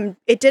onward?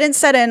 It didn't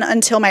set in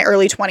until my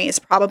early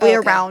 20s, probably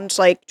around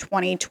like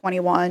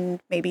 2021,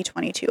 maybe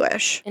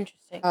 22-ish.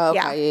 Interesting. Oh,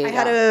 Yeah. okay, I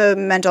had a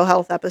mental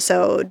health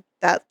episode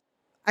that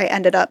I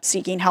ended up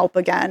seeking help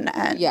again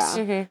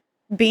and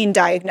being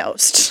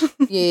diagnosed.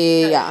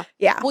 Yeah.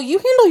 Yeah. Well, you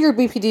handle your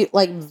BPD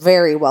like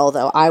very well,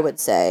 though, I would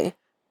say.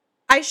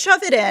 I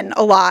shove it in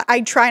a lot.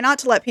 I try not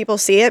to let people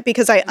see it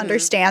because I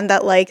understand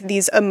that like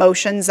these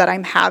emotions that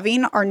I'm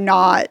having are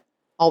not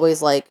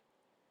always like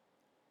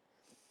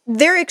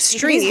they're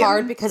extreme. It's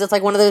hard because it's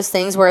like one of those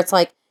things where it's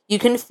like you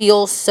can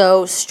feel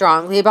so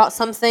strongly about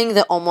something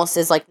that almost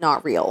is like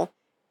not real.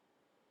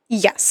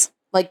 Yes.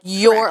 Like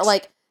you're Correct.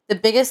 like the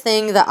biggest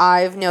thing that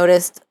I've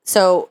noticed.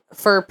 So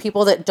for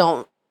people that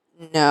don't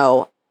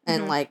know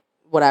and like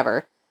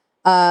whatever,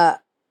 a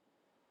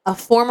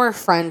former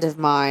friend of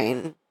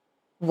mine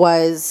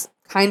was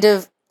kind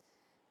of,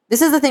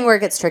 this is the thing where it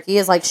gets tricky,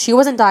 is like she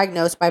wasn't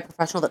diagnosed by a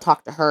professional that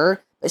talked to her,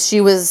 but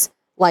she was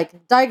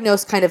like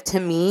diagnosed kind of to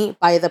me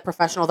by the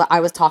professional that I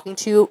was talking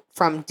to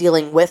from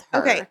dealing with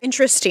her. Okay,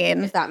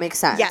 interesting. If that makes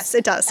sense. Yes,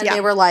 it does. And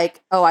they were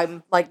like, oh,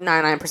 I'm like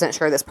 99%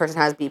 sure this person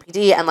has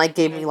BPD, and like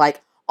gave me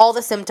like all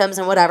the symptoms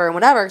and whatever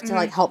to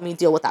like help me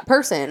deal with that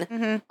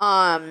person.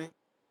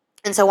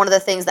 And so one of the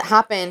things that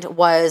happened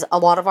was a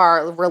lot of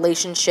our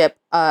relationship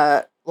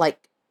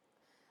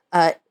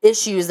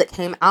issues that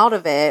came out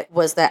of it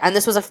was that, and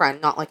this was a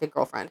friend, not like a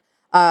girlfriend.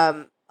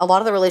 A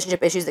lot of the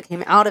relationship issues that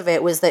came out of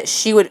it was that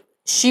she would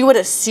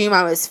assume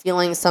I was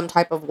feeling some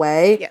type of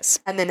way, Yes.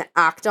 and then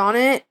act on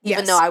it, even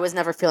Yes. though I was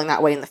never feeling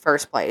that way in the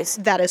first place.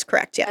 That is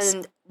correct, yes.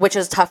 And which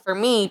is tough for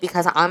me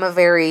because I'm a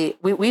very,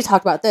 we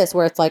talked about this,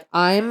 where it's like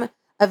I'm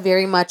a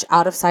very much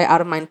out of sight, out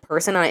of mind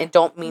person, and I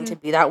don't mean to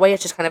be that way.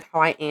 It's just kind of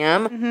how I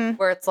am,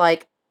 where it's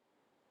like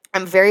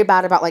I'm very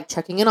bad about like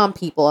checking in on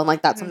people, and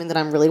like that's something that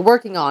I'm really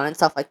working on and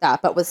stuff like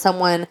that. But with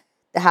someone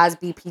that has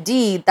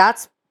BPD,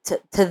 that's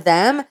to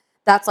them,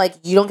 that's like,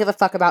 you don't give a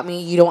fuck about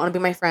me, you don't want to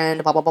be my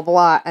friend, blah blah blah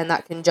blah, and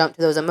that can jump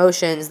to those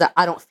emotions that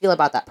I don't feel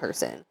about that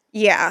person.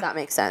 Yeah. If that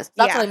makes sense.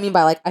 That's what I mean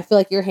by like, I feel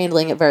like you're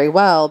handling it very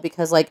well,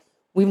 because like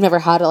we've never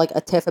had like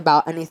a tiff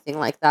about anything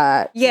like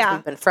that since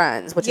we've been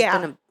friends, which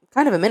has been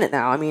kind of a minute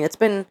now. I mean, it's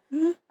been,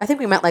 I think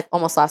we met like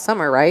almost last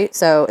summer, right?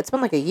 So it's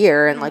been like a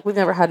year, and like we've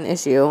never had an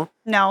issue.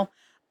 No.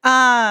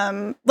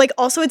 Like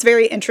also it's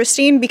very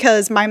interesting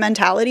because my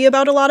mentality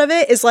about a lot of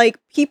it is like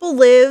people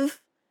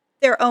live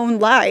their own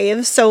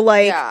lives. So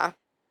like,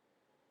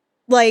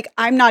 like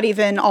I'm not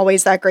even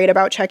always that great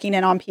about checking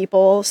in on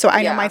people. So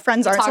I know my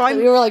friends aren't. So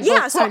we were like,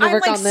 so I'm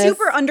like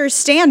super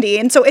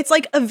understanding. So it's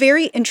like a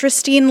very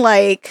interesting,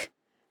 like,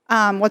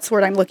 what's the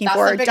word I'm looking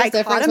for? The biggest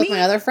difference with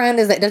my other friend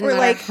is that it doesn't matter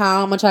like,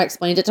 how much I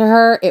explained it to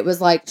her. It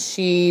was like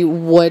she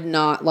would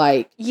not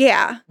like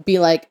be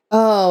like,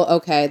 oh,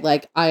 okay,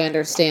 like I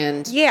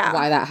understand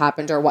why that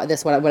happened or what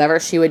this, whatever.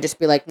 She would just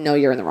be like, no,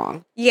 you're in the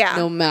wrong. Yeah.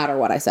 No matter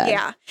what I said.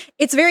 Yeah.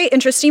 It's very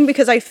interesting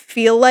because I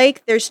feel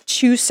like there's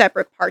two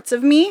separate parts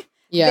of me.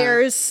 Yeah.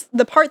 There's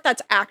the part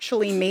that's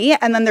actually me,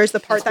 and then there's the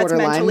part that's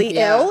mentally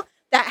ill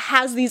that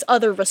has these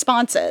other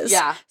responses.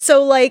 Yeah.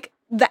 So like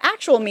the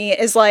actual me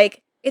is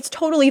like, it's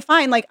totally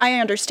fine. Like, I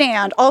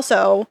understand.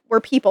 Also,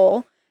 we're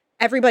people.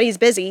 Everybody's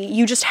busy.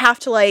 You just have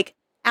to, like,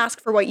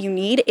 ask for what you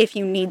need if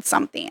you need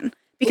something.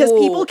 Because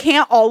people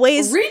can't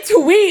always...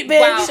 Retweet,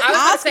 bitch. Wow, I was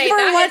ask say, for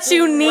what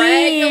you need.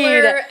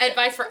 Regular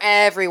advice for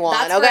everyone.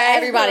 That's okay,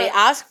 everybody.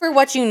 Ask for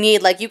what you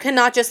need. Like, you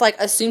cannot just, like,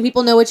 assume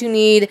people know what you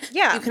need.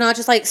 Yeah. You cannot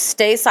just, like,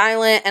 stay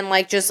silent and,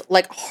 like, just,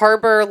 like,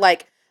 harbor,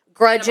 like,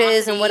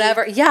 grudges and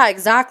whatever. Yeah,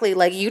 exactly.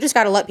 Like, you just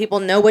got to let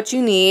people know what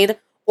you need,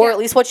 or at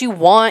least what you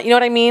want. You know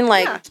what I mean?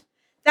 Like...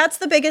 That's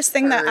the biggest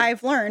thing that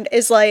I've learned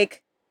is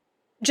like,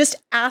 just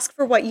ask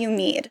for what you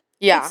need.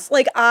 Yeah. It's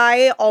like,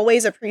 I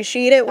always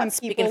appreciate it when people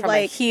speaking from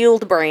like a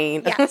healed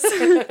brain. Yes.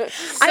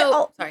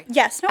 Sorry.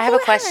 Yes. No, I have a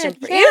question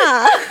for you.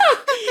 Yeah.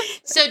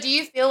 So do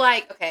you feel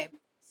like, okay,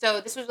 so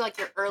this was like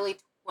your early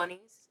 20s?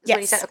 Is what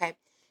you said? Yes. Okay.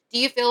 Do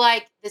you feel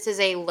like this is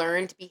a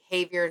learned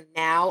behavior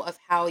now of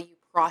how you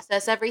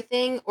process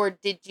everything? Or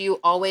did you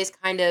always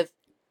kind of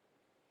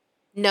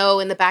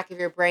know in the back of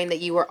your brain that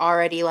you were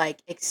already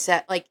like,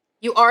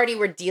 you already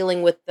were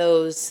dealing with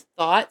those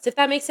thoughts, if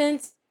that makes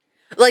sense?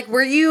 Like,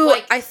 were you,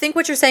 like, I think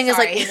what you're saying is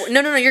sorry. like,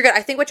 no, you're good.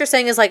 I think what you're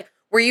saying is like,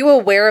 were you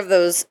aware of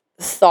those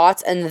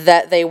thoughts and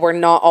that they were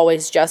not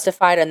always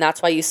justified and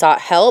that's why you sought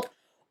help?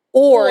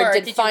 Or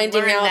did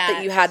finding out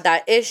that you had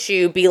that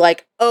issue be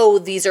like, oh,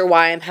 these are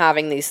why I'm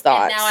having these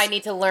thoughts? And now I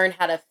need to learn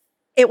how to...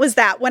 It was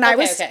that when I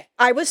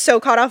was so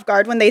caught off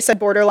guard when they said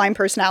borderline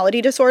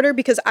personality disorder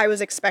because I was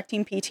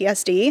expecting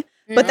PTSD.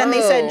 But then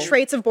they said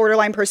traits of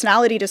borderline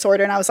personality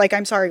disorder. And I was like,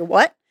 I'm sorry,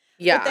 what?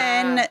 Yeah. But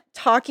then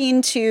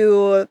talking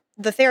to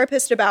the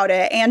therapist about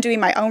it and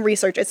doing my own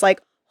research, it's like,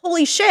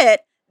 holy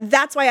shit,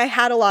 that's why I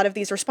had a lot of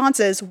these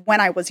responses when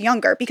I was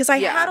younger, because I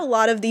had a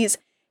lot of these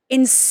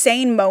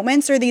insane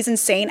moments or these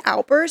insane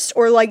outbursts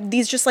or like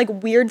these just like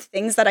weird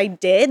things that I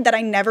did that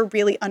I never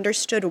really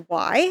understood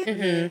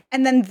why.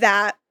 And then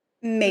that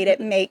made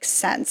it make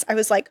sense. I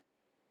was like,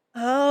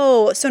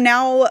 oh, so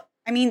now,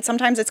 I mean,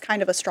 sometimes it's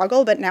kind of a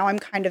struggle, but now I'm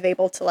kind of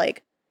able to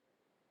like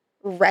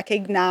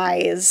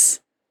recognize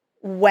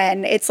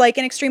when it's like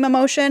an extreme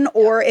emotion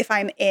or if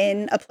I'm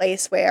in a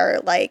place where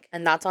like,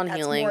 and that's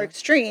healing. More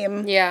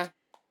extreme. Yeah.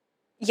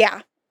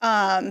 Yeah.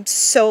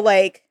 So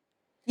like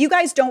you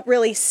guys don't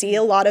really see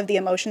a lot of the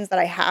emotions that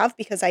I have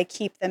because I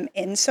keep them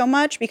in so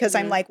much because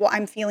I'm like, well,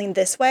 I'm feeling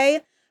this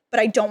way, but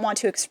I don't want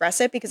to express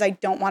it because I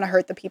don't want to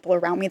hurt the people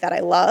around me that I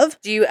love.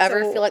 Do you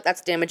ever feel like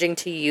that's damaging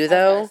to you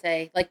though?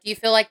 Say, like, do you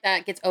feel like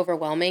that gets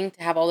overwhelming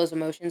to have all those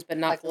emotions, but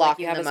not like feel like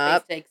you have a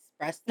space to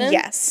express them?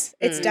 Yes,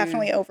 it's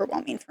definitely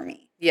overwhelming for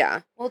me.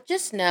 Yeah. Well,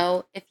 just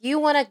know if you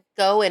want to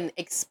go and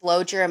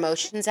explode your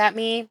emotions at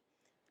me,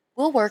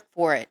 we'll work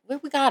for it.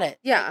 We got it.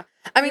 Yeah.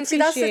 I mean, see,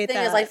 that's the thing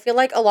is I feel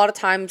like a lot of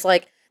times,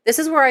 like, this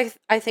is where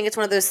I think it's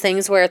one of those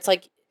things where it's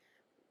like,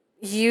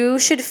 you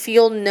should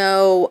feel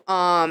no,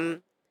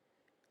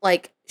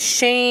 like,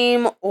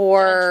 shame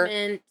or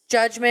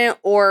judgment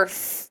or...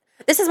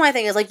 This is my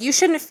thing is, like, you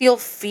shouldn't feel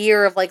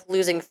fear of, like,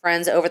 losing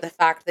friends over the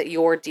fact that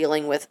you're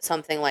dealing with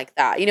something like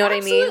that. You know what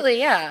I mean? Absolutely,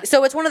 yeah.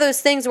 So it's one of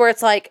those things where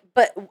it's like,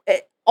 but...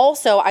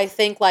 Also, I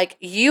think, like,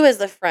 you as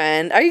the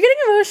friend... Are you getting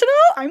emotional?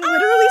 I'm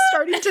literally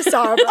starting to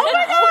sob right Oh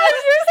my gosh,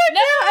 you're so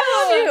cute. I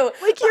love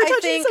you. Like, you're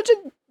touching such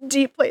a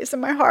deep place in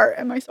my heart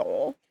and my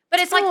soul. But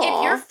it's like,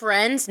 if your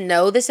friends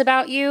know this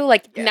about you,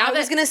 like, now I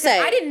was going to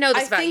say... I didn't know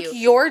this about you. I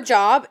think your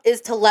job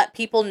is to let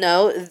people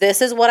know, this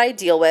is what I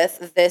deal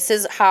with. This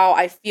is how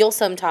I feel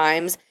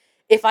sometimes.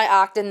 If I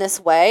act in this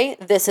way,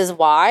 this is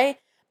why.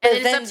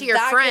 And then it's up to your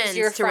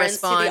friends to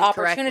respond to the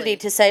opportunity correctly.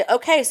 to say,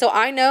 okay, so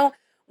I know...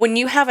 When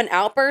you have an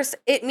outburst,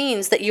 it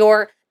means that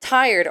you're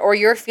tired or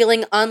you're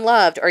feeling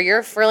unloved or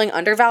you're feeling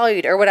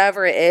undervalued or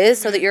whatever it is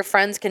so that your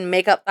friends can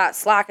make up that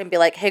slack and be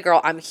like, hey,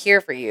 girl, I'm here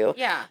for you.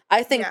 Yeah.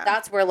 I think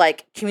that's where,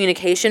 like,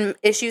 communication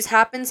issues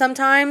happen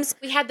sometimes.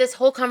 We had this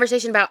whole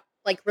conversation about,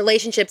 like,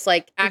 relationships,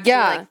 like, actually,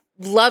 like,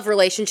 love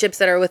relationships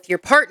that are with your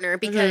partner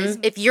because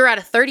if you're at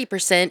a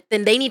 30%,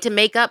 then they need to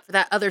make up for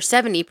that other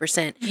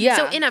 70%. Yeah.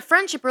 So in a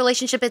friendship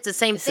relationship, it's the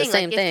same thing. The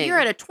same like, thing. If you're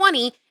at a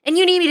 20 and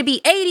you need me to be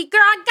 80,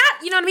 girl, I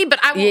got, you know what I mean? But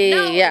I won't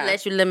know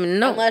unless you let me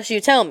know. Unless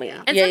you tell me.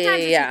 And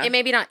sometimes it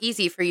may be not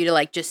easy for you to,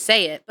 like, just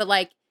say it. But,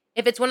 like,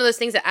 if it's one of those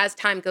things that as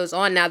time goes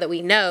on, now that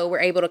we know, we're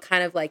able to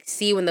kind of, like,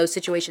 see when those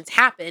situations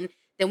happen,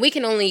 then we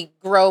can only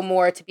grow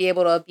more to be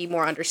able to be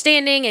more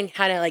understanding and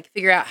kind of, like,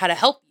 figure out how to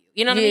help you.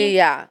 You know what I mean?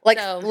 Yeah. Like,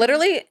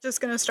 literally... Just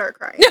gonna start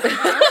crying.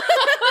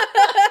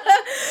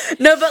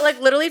 No, but, like,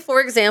 literally, for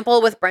example,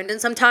 with Brendan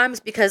sometimes,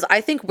 because I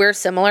think we're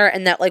similar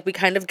in that, like, we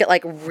kind of get,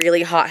 like,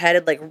 really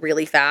hot-headed, like,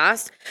 really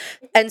fast.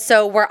 And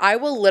so where I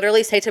will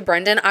literally say to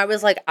Brendan, I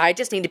was like, I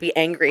just need to be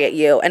angry at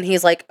you. And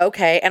he's like,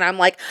 okay. And I'm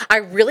like, I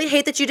really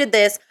hate that you did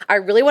this. I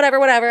really whatever,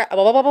 blah,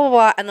 blah, blah, blah,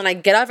 blah. And then I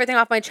get everything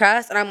off my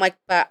chest, and I'm like,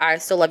 but I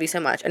still love you so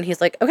much. And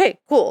he's like, okay,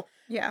 cool.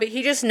 Yeah. But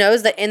he just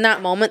knows that in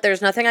that moment,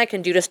 there's nothing I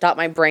can do to stop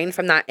my brain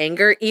from that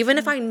anger, even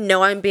if I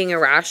know I'm being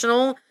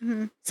irrational.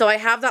 So I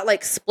have that,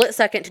 like, split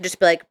second to just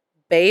be like,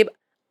 babe,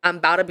 I'm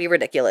about to be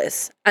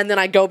ridiculous. And then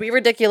I go be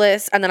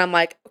ridiculous. And then I'm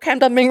like, okay, I'm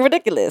done being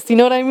ridiculous. You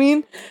know what I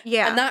mean?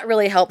 Yeah. And that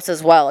really helps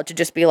as well to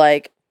just be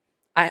like,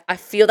 I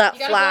feel that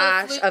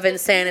flash of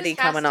insanity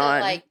coming on.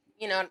 Like,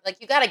 you know,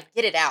 like, you got to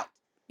get it out.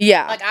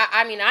 Yeah. Like,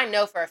 I mean, I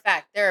know for a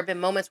fact there have been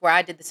moments where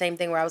I did the same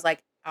thing where I was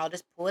like, I'll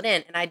just pull it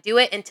in. And I do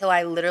it until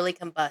I literally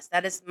combust.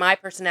 That is my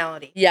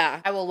personality.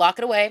 Yeah. I will lock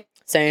it away.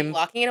 Same. Keep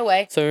locking it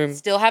away. Same.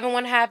 Still haven't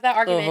want to have that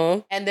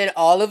argument. And then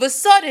all of a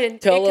sudden,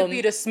 it could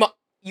be the small...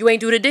 You ain't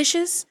do the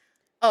dishes?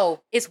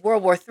 Oh, it's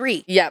World War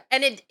III. Yep.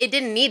 And it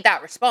didn't need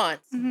that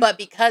response. But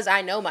because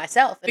I know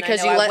myself and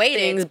because I know you let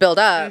things build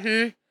up.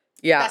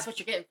 Yeah. That's what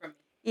you're getting from me.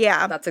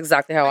 Yeah. That's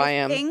exactly how I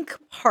am. I think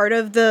part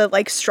of the,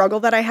 like, struggle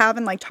that I have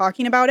in, like,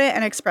 talking about it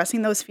and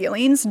expressing those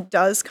feelings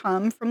does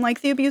come from, like,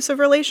 the abusive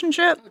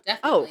relationship. Oh,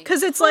 definitely.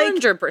 Because it's like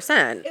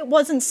 100%. it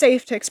wasn't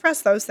safe to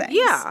express those things.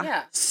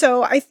 Yeah.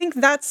 So I think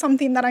that's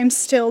something that I'm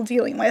still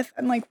dealing with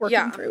and, like,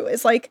 working through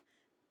is, like,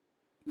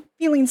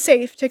 feeling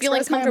safe to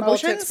express Feeling comfortable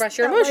to express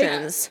your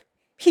emotions.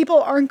 People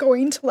aren't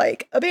going to,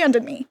 like,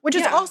 abandon me, which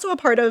is also a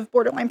part of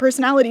borderline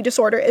personality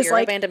disorder is Fear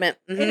like of abandonment.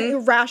 an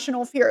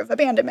irrational fear of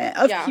abandonment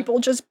of people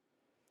just.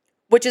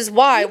 Which is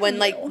why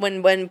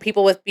when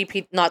people with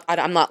BP,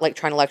 I'm not, like,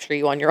 trying to lecture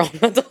you on your own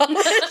mental health.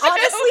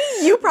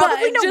 Honestly, you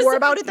probably know more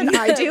about it than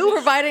I do.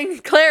 Providing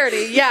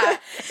clarity,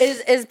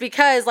 is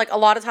because, like, a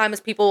lot of times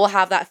people will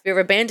have that fear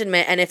of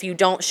abandonment, and if you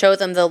don't show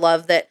them the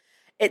love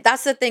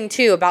that's the thing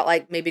too about,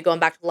 like, maybe going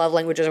back to love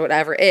languages or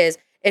whatever is,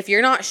 if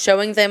you're not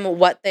showing them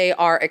what they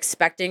are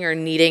expecting or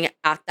needing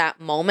at that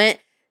moment,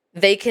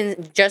 they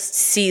can just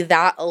see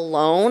that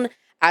alone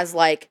as,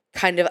 like,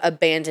 kind of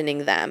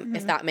abandoning them,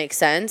 if that makes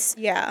sense.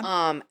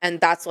 Yeah. And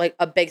that's, like,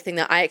 a big thing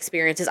that I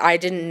experienced is I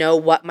didn't know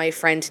what my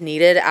friend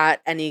needed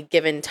at any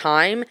given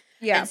time.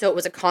 Yeah. And so it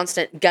was a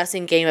constant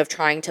guessing game of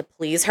trying to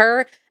please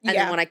her. And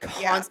then when I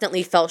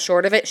constantly fell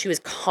short of it, she was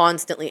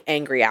constantly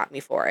angry at me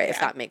for it, if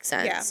that makes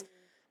sense.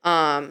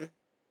 But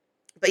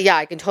yeah,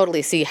 I can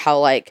totally see how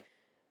like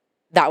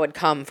that would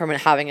come from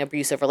having an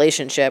abusive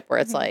relationship where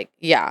it's like,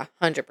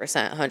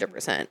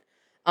 100%.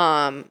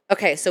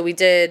 Okay, so we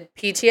did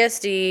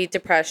PTSD,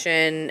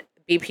 depression,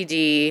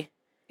 BPD,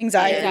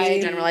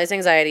 Anxiety, generalized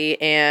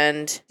anxiety,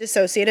 and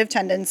dissociative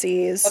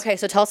tendencies. Okay,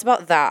 so tell us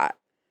about that.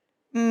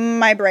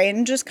 My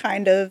brain just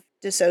kind of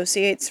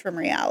dissociates from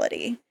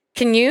reality.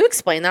 Can you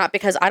explain that?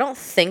 Because I don't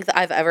think that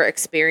I've ever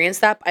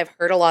experienced that. I've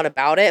heard a lot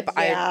about it, but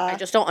I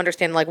just don't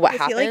understand like what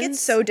happens. I feel like it's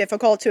so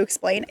difficult to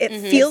explain. It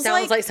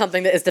sounds like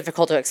something that is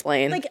difficult to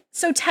explain. Like,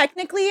 so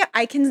technically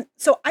I can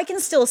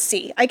still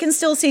see. I can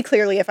still see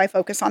clearly if I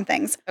focus on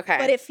things. Okay.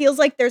 But it feels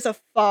like there's a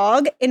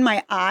fog in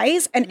my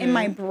eyes and in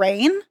my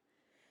brain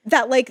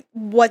that like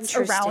what's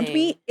around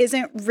me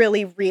isn't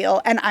really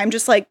real. And I'm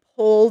just like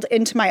pulled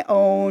into my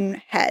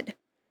own head.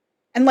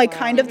 And like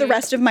kind of the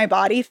rest of my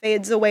body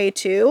fades away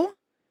too.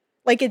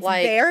 Like it's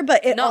like, there,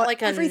 but it not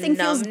like everything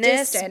feels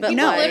distant. People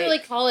literally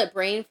call it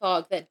brain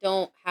fog that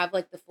don't have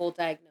like the full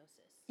diagnosis.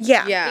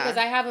 Yeah. Because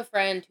I have a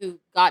friend who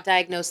got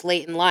diagnosed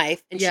late in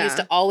life, and she used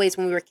to always,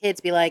 when we were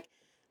kids, be like,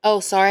 "Oh,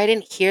 sorry, I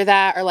didn't hear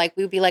that," or like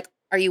we would be like,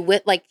 "Are you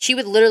with?" Like she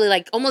would literally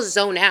like almost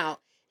zone out.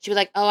 She would be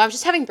like, "Oh, I was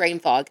just having brain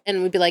fog,"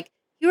 and we'd be like,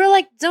 "You were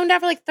like zoned out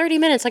for like 30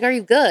 minutes. Like, are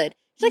you good?"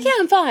 She's like, "Yeah,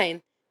 I'm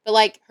fine." But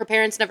like her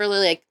parents never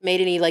really like made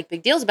any like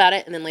big deals about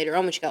it, and then later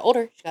on when she got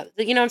older, she got,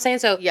 you know what I'm saying?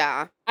 So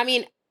I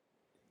mean.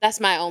 That's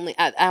my only.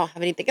 I don't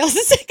have anything else to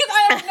say because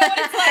I don't know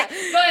what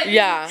it's like.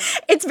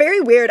 But it's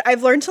very weird.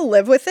 I've learned to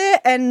live with it,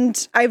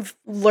 and I've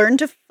learned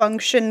to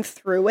function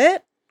through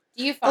it.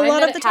 Do you find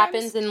that it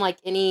happens in like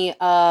any?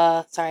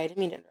 Sorry, I didn't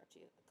mean to interrupt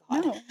you.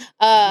 God.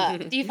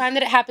 No. Do you find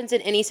that it happens in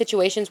any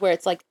situations where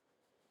it's like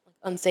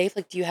unsafe?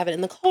 Like, do you have it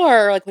in the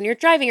car, or like when you're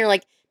driving, or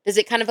like does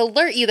it kind of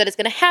alert you that it's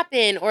going to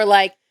happen, or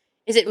like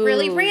is it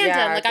really random?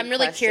 Yeah, like I'm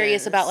really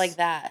curious about like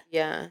that.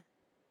 Yeah.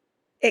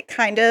 It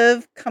kind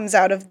of comes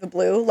out of the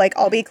blue. Like,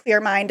 I'll be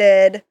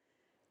clear-minded,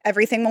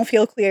 everything will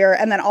feel clear,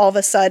 and then all of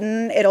a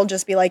sudden, it'll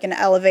just be like an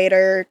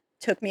elevator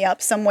took me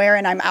up somewhere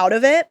and I'm out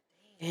of it.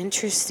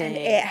 Interesting. And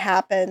it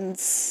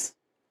happens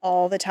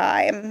all the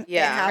time.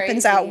 Yeah. It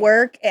happens at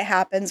work. It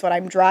happens when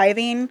I'm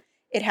driving.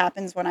 It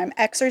happens when I'm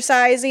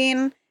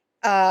exercising.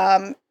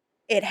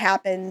 It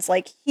happens,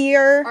 like,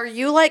 here. Are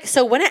you, like,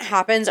 so when it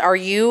happens, are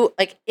you,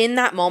 like, in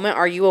that moment,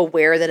 are you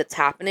aware that it's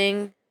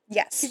happening?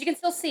 Yes. Because you can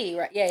still see,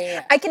 right?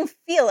 Yeah. I can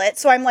feel it,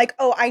 so I'm like,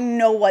 oh, I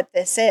know what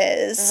this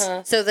is.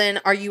 So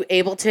then are you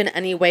able to in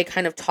any way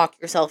kind of talk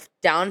yourself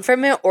down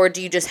from it, or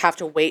do you just have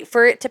to wait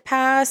for it to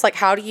pass? Like,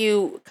 how do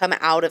you come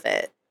out of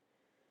it?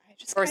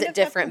 Or is it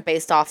different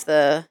based off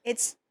the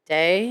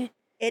day?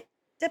 It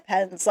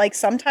depends. Like,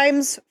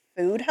 sometimes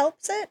food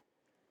helps it.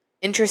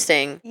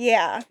 Interesting.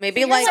 Yeah.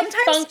 Maybe, like,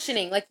 sometimes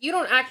functioning. Like, you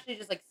don't actually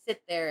just, like,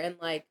 sit there and,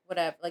 like,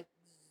 whatever, like.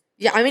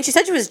 Yeah, I mean, she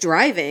said she was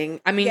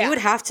driving. I mean, you would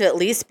have to at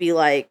least be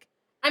like...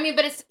 I mean,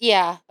 but it's...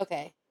 Yeah,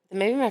 okay.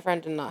 Maybe my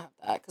friend did not have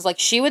that. Because, like,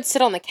 she would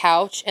sit on the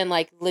couch and,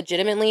 like,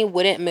 legitimately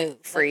wouldn't move.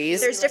 Freeze.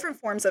 There's different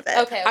forms of it.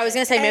 Okay. I was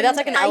going to say, maybe that's,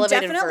 like, an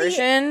elevated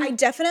version. I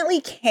definitely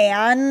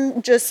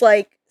can just,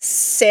 like,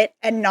 sit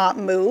and not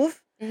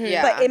move.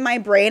 Yeah. But in my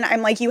brain,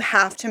 I'm like, you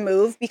have to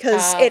move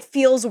because it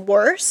feels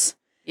worse.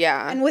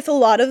 Yeah. And with a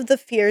lot of the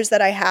fears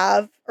that I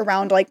have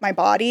around, like, my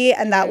body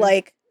and that,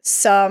 like,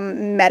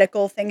 some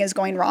medical thing is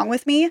going wrong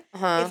with me.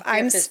 If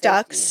I'm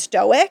stuck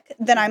stoic,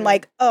 then I'm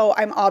like, oh,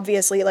 I'm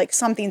obviously like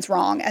something's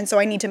wrong. And so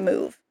I need to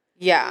move.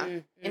 Yeah.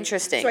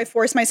 Interesting. So I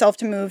force myself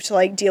to move to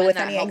like deal with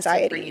any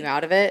anxiety. Bring you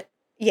out of it?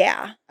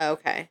 Yeah.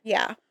 Okay.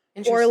 Yeah.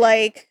 Or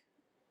like,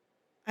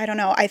 I don't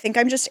know. I think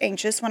I'm just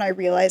anxious when I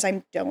realize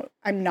I'm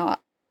not.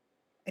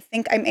 I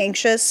think I'm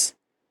anxious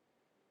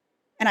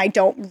and I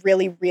don't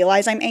really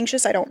realize I'm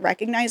anxious. I don't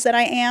recognize that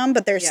I am,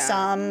 but there's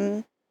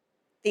some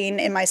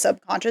thing in my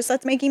subconscious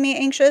that's making me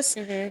anxious.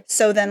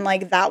 So then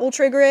like that will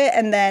trigger it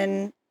and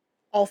then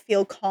I'll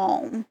feel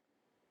calm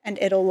and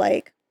it'll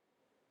like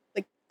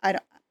I'm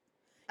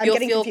you'll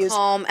getting feel confused.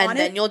 Calm and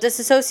then you'll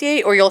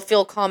disassociate, or you'll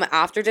feel calm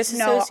after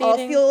disassociating? No, I'll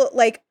feel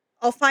like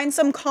I'll find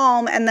some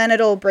calm and then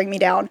it'll bring me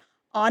down.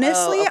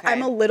 Honestly,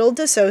 I'm a little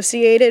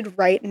dissociated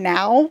right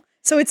now.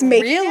 So it's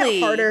making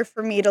it harder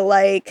for me to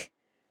like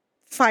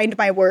find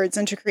my words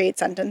and to create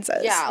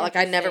sentences. Yeah, like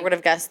I never would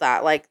have guessed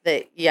that. Like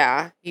that,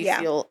 you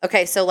feel...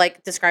 Okay, so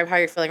like describe how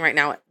you're feeling right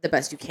now the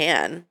best you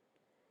can.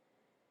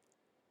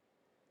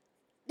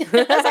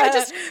 I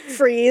just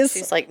freeze.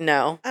 She's like,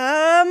 no.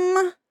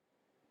 I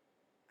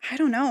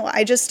don't know.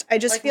 I just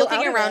like feel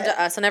looking out around of it.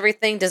 to us and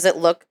everything, does it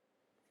look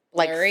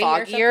like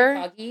foggier?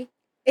 Foggy?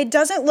 It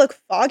doesn't look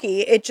foggy.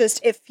 It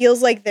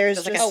feels like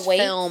there's like just a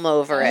film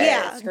over it.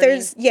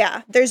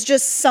 Yeah, there's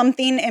just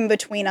something in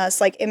between us,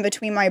 like in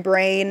between my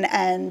brain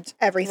and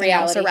everything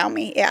else around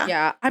me. Yeah.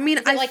 Yeah. I mean,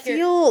 I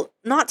feel,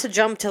 not to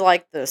jump to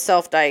like the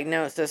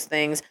self-diagnosis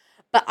things,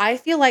 but I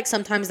feel like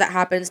sometimes that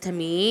happens to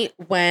me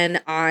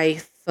when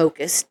I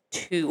focus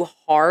too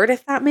hard,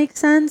 if that makes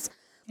sense.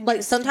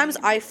 Like sometimes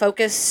I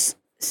focus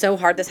so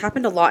hard. This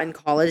happened a lot in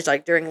college,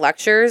 like during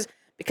lectures,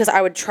 because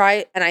I would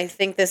try, and I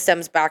think this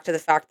stems back to the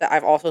fact that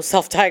I've also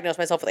self-diagnosed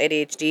myself with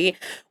ADHD,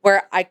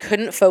 where I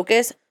couldn't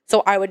focus.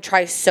 So I would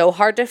try so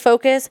hard to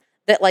focus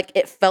that like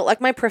it felt like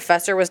my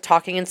professor was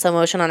talking in slow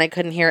motion and I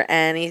couldn't hear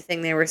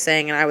anything they were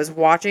saying. And I was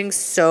watching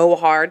so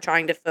hard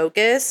trying to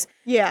focus.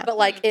 Yeah. But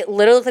like it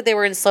literally looked like they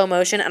were in slow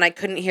motion and I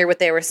couldn't hear what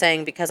they were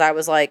saying because I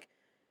was like,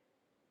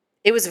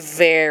 it was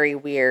very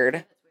weird.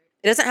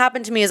 It doesn't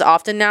happen to me as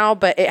often now,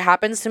 but it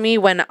happens to me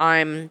when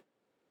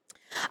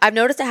I've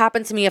noticed it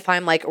happens to me if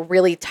I'm like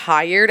really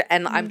tired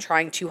and I'm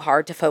trying too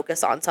hard to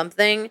focus on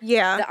something.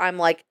 Yeah. That I'm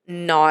like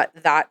not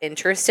that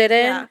interested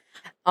in.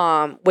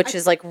 Which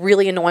is like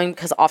really annoying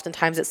because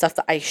oftentimes it's stuff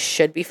that I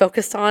should be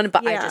focused on,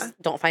 but I just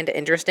don't find it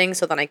interesting,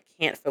 so then I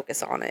can't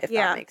focus on it, if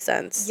that makes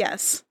sense.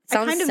 Yes.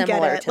 Sounds I kind of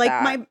similar get it. to Like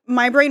that.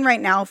 my brain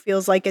right now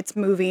feels like it's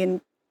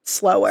moving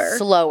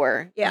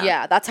slower.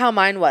 Yeah, that's how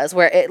mine was,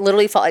 where it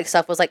literally felt like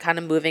stuff was like kind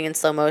of moving in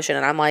slow motion,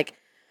 and I'm like,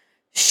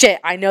 shit,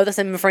 I know this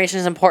information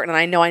is important and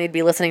I know I need to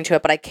be listening to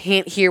it, but I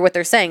can't hear what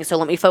they're saying, so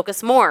let me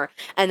focus more.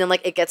 And then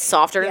like it gets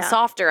softer and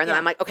softer, and then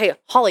I'm like, okay,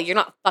 Holly, you're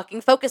not fucking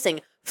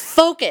focusing.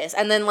 Focus.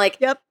 And then like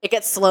it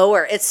gets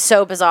slower. It's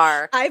so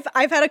bizarre.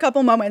 I've had a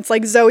couple moments.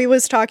 Like Zoe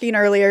was talking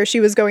earlier,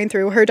 she was going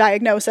through her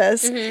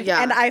diagnosis.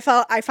 Yeah. And I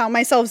found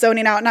myself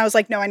zoning out and I was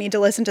like, no, I need to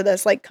listen to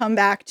this. Like come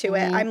back to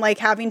it. I'm like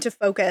having to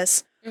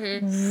focus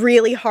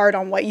really hard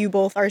on what you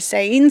both are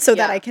saying so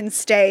that I can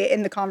stay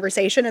in the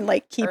conversation and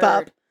like keep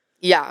up.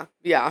 Yeah.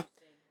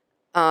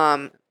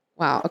 Wow.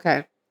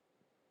 Okay.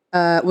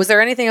 Was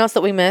there anything else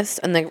that we missed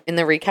in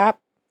the recap?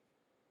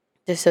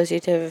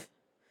 Dissociative.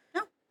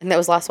 No. And that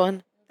was the last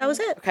one? That was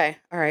it. Okay.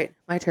 All right.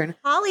 My turn.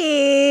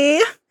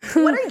 Holly,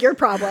 what are your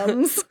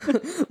problems?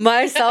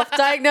 My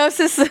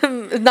self-diagnoses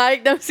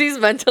diagnoses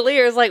mentally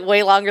is like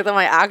way longer than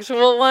my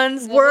actual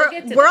ones. We're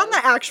on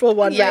the actual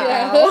one right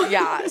now.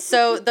 Yeah.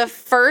 So the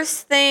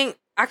first thing,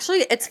 actually,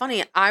 it's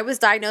funny. I was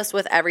diagnosed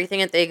with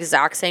everything at the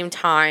exact same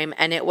time,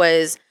 and it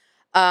was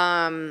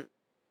anxiety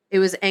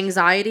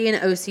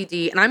and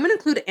OCD, and I'm going to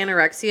include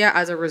anorexia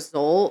as a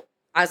result,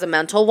 as a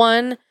mental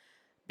one,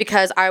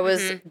 because I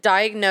was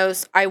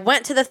diagnosed. I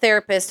went to the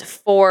therapist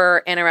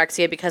for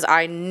anorexia because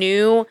I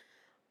knew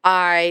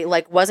I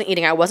like wasn't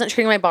eating. I wasn't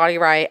treating my body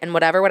right, and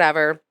whatever.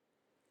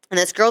 And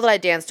this girl that I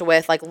danced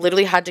with, like,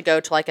 literally had to go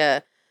to like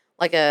a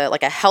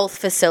health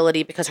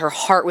facility because her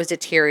heart was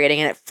deteriorating,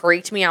 and it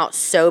freaked me out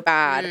so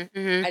bad.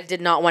 I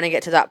did not want to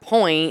get to that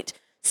point.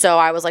 So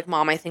I was like,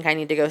 Mom, I think I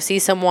need to go see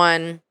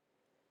someone.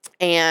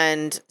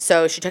 And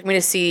so she took me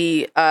to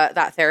see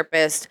that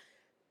therapist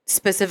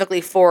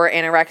specifically for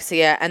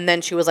anorexia. And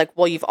then she was like,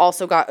 well, you've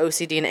also got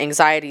OCD and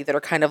anxiety that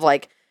are kind of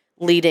like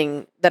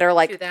leading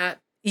to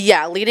that.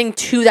 Yeah, leading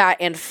to that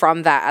and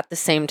from that at the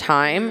same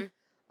time.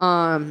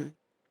 And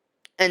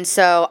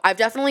so I've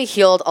definitely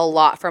healed a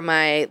lot from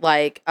my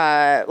like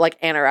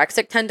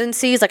anorexic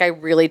tendencies. Like I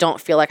really don't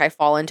feel like I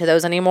fall into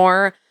those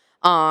anymore.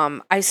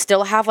 I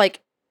still have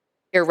like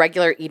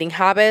irregular eating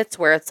habits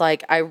where it's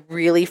like I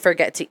really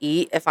forget to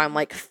eat if I'm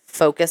like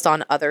focused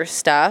on other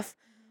stuff.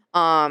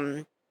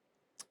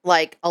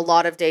 Like a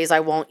lot of days I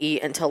won't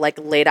eat until like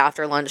late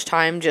after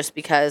lunchtime just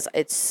because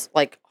it's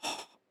like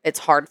it's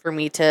hard for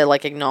me to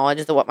like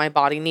acknowledge what my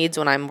body needs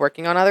when I'm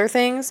working on other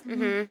things,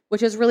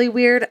 which is really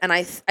weird. And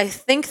I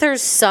think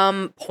there's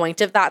some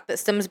point of that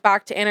stems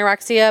back to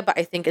anorexia, but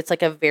I think it's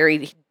like a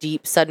very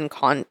deep sudden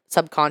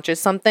subconscious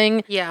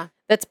something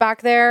that's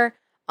back there.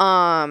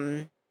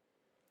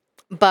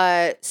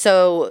 But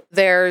so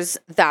there's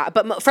that.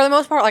 But for the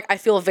most part, like I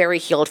feel very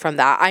healed from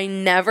that. I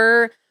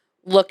never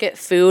look at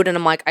food and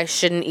I'm like, I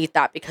shouldn't eat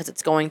that because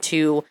it's going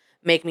to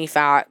make me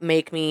fat,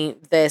 make me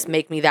this,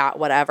 make me that,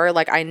 whatever.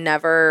 Like I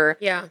never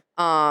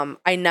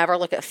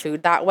look at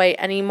food that way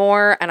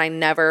anymore, and I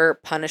never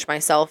punish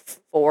myself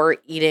for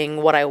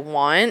eating what I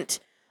want.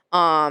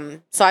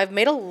 So I've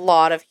made a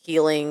lot of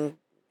healing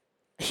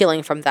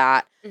from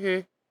that.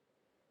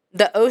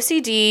 The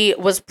OCD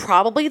was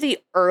probably the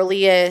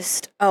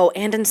earliest. Oh,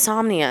 and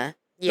insomnia.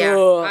 Yeah,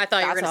 Ugh, I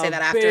thought you were going to say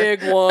that after.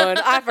 Big one.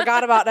 I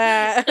forgot about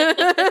that.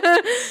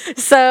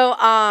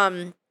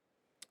 So,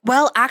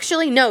 well,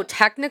 actually, no.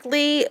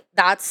 Technically,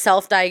 that's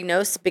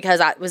self-diagnosed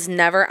because I was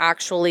never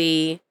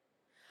actually.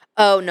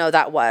 Oh no,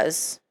 that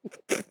was.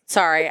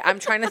 Sorry, I'm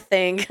trying to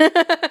think.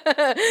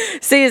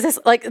 See,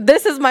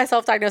 this is my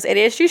self-diagnosed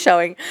ADHD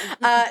showing.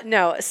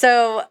 No,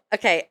 so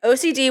okay,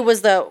 OCD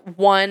was the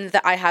one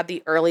that I had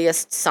the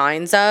earliest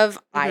signs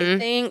of. I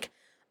think.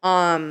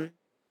 And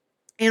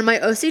my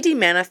OCD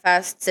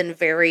manifests in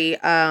very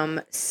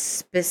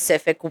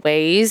specific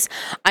ways.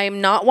 I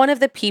am not one of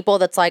the people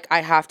that's like,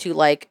 I have to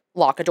like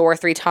lock a door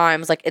 3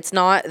 times. Like it's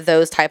not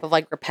those type of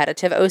like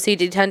repetitive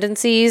OCD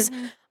tendencies.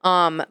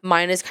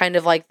 Mine is kind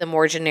of like the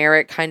more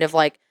generic, kind of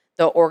like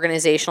the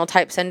organizational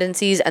type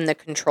tendencies and the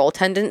control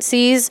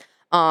tendencies.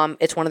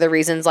 It's one of the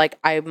reasons like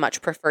I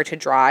much prefer to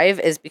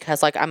drive is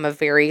because like I'm a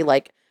very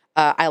like,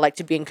 I like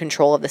to be in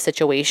control of the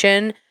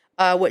situation,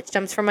 which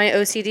stems from my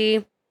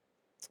OCD.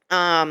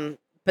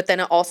 But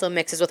then it also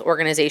mixes with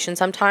organization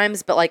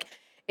sometimes. But like,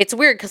 it's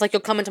weird because like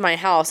you'll come into my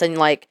house and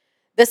like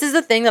this is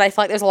the thing that I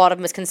feel like there's a lot of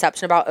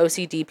misconception about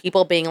OCD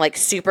people being like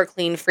super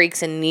clean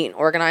freaks and neat and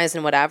organized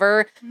and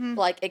whatever.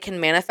 Like it can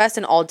manifest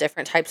in all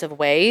different types of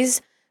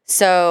ways.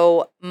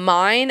 So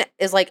mine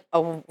is like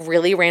a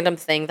really random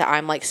thing that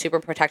I'm like super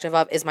protective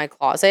of is my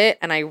closet.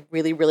 And I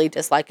really, really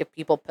dislike if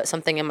people put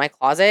something in my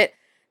closet.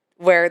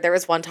 Where there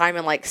was one time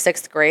in like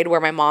 6th grade where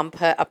my mom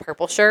put a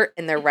purple shirt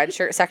in the red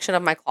shirt section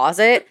of my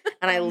closet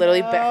and I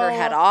literally bit her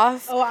head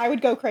off. Oh, I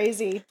would go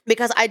crazy.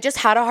 Because I just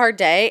had a hard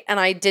day and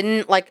I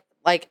didn't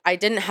I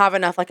didn't have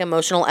enough like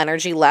emotional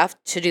energy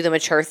left to do the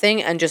mature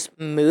thing and just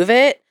move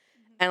it.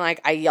 And like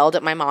I yelled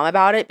at my mom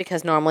about it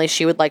because normally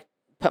she would like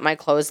put my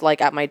clothes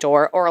like at my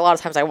door, or a lot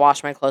of times I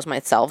wash my clothes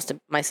myself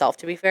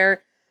to be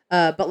fair.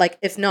 But like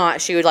if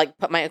not, she would like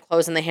put my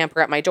clothes in the hamper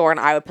at my door and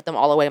I would put them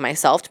all away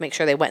myself to make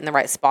sure they went in the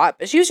right spot.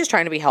 But she was just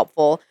trying to be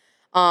helpful.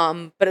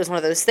 But it was one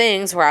of those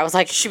things where I was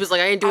like, she was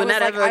like, I ain't doing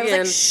that ever again. I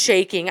was like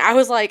shaking. I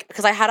was like,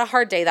 because I had a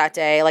hard day that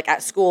day, like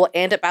at school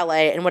and at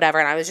ballet and whatever.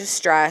 And I was just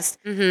stressed.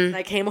 And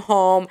I came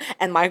home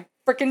and my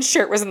freaking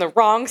shirt was in the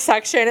wrong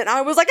section. And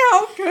I was like,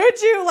 how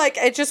could you? Like,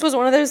 it just was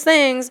one of those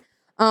things.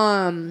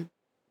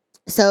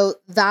 So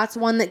that's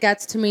one that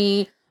gets to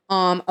me.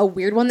 A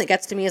weird one that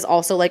gets to me is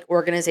also like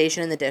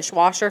organization in the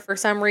dishwasher for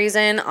some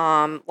reason.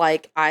 I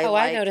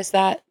noticed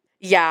that.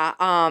 Yeah.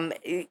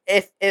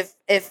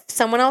 If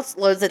someone else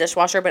loads the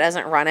dishwasher but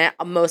doesn't run it,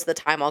 most of the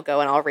time I'll go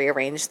and I'll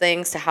rearrange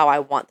things to how I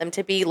want them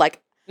to be. Like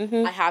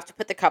I have to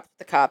put the cups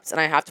with the cups, and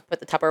I have to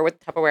put the Tupperware with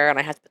the Tupperware, and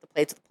I have to put the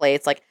plates with the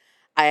plates. Like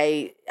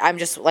I'm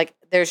just like,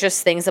 there's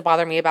just things that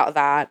bother me about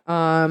that.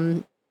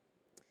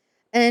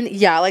 And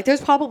yeah, like there's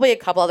probably a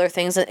couple other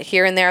things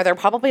here and there. There are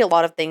probably a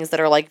lot of things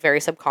that are like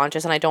very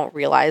subconscious and I don't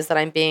realize that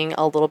I'm being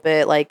a little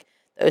bit like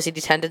the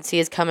OCD tendency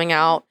is coming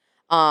out.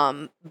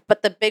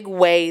 But the big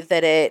way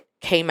that it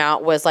came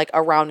out was like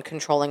around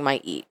controlling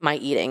my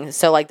eating.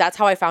 So like that's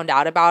how I found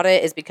out about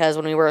it, is because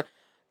when we were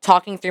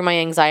talking through my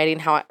anxiety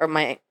and or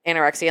my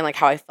anorexia and like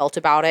how I felt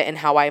about it and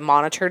how I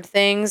monitored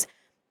things,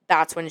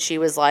 that's when she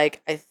was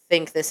like, I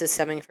think this is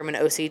stemming from an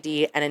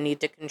OCD and a need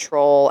to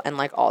control and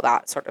like all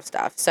that sort of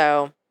stuff.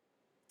 So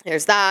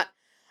there's that.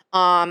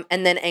 And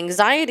then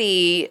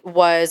anxiety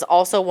was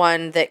also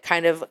one that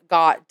kind of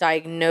got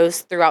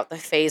diagnosed throughout the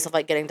phase of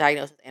like getting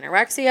diagnosed with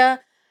anorexia.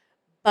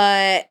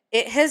 But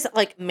it has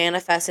like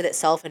manifested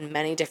itself in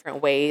many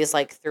different ways,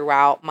 like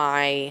throughout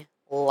my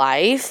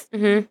life.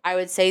 I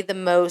would say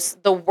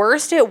the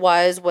worst it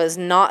was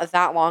not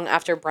that long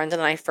after Brendan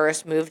and I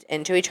first moved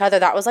into each other.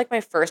 That was like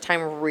my first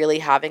time really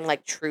having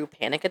like true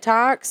panic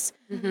attacks.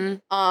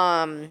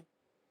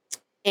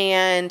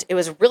 And it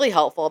was really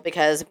helpful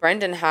because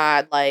Brendan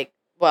had like,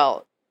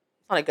 well,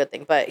 it's not a good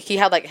thing, but he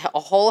had like a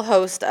whole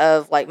host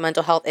of like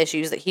mental health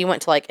issues that he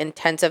went to like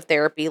intensive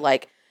therapy,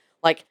 like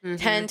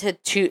 10 to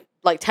 2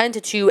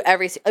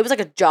 every, it was like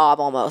a job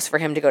almost for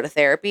him to go to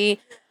therapy.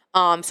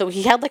 So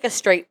he had like a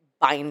straight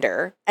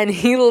binder, and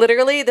he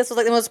literally, this was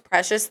like the most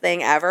precious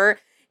thing ever.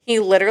 He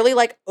literally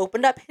like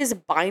opened up his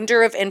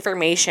binder of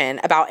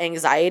information about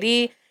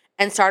anxiety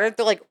and started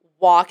to like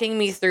walking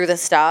me through the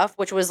stuff,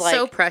 which was like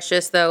so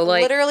precious though,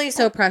 like literally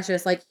so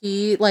precious. Like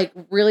he like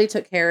really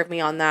took care of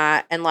me on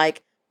that and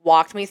like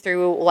walked me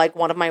through like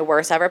one of my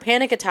worst ever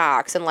panic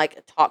attacks and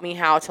like taught me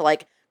how to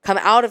like come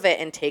out of it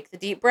and take the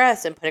deep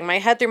breaths and putting my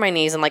head through my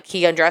knees, and like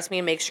he undressed me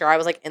and make sure I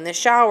was like in the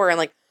shower and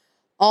like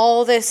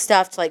all this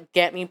stuff to like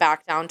get me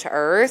back down to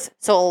earth.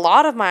 So a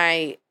lot of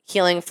my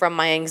healing from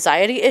my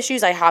anxiety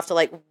issues, I have to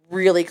like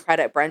really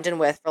credit Brendan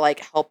with for like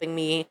helping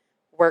me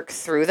work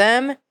through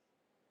them.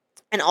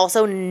 And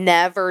also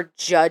never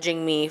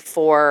judging me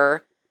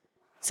for...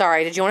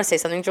 Sorry, did you want to say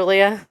something,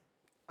 Julia?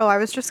 Oh, I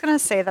was just going to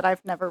say that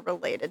I've never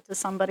related to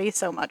somebody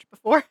so much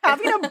before.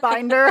 Having a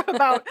binder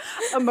about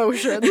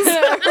emotions.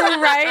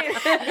 Right?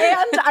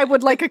 And I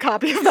would like a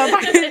copy of that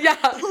binder. Yeah.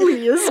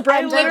 Please,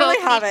 Brendan. we both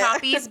have need it.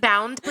 copies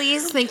bound,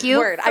 please. Thank you.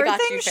 Word, I got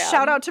you, fam.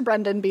 Shout out to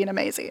Brendan being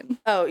amazing.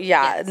 Oh,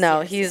 yeah. Yes,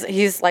 no, yes,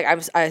 he's like,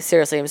 I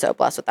seriously am so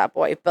blessed with that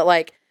boy. But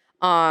like,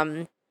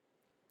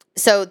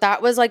 so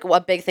that was like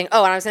a big thing.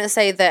 Oh, and I was going to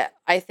say that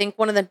I think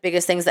one of the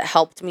biggest things that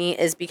helped me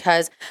is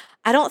because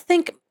I don't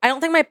think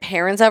my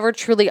parents ever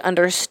truly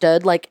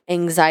understood like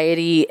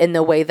anxiety in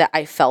the way that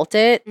I felt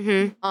it.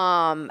 And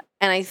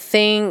I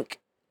think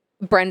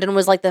Brendan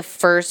was like the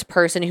first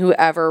person who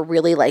ever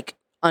really like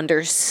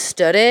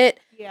understood it.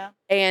 Yeah.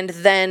 And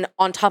then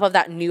on top of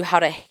that knew how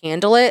to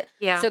handle it.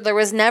 Yeah. So there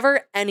was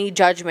never any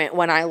judgment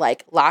when I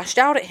like lashed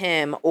out at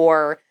him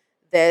or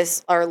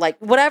this or like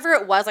whatever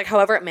it was, like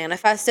however it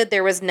manifested,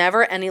 there was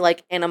never any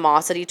like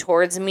animosity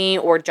towards me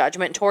or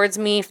judgment towards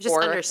me for just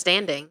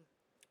understanding.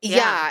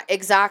 Yeah,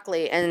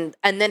 exactly. And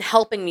then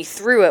helping me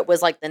through it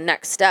was like the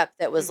next step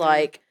that was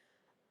like,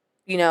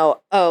 you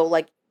know, oh,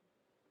 like,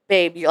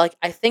 babe, you're like,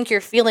 I think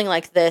you're feeling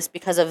like this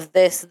because of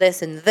this,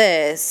 this, and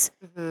this.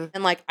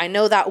 And like, I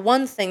know that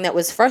one thing that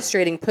was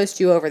frustrating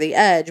pushed you over the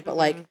edge, but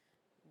like,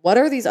 what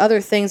are these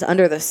other things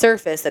under the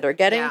surface that are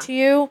getting to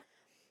you?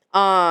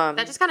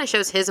 That just kind of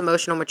shows his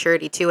emotional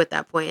maturity too at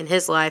that point in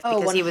his life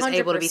because he was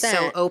able to be so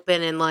 100%.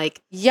 open and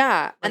like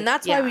Yeah, and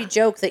that's why we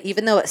joke that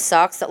even though it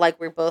sucks that like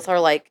we both are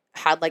like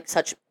had like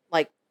such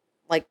like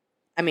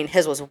I mean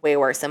his was way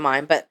worse than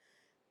mine, but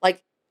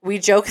like we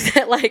joke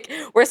that like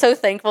we're so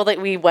thankful that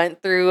we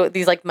went through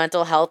these like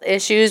mental health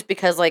issues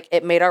because like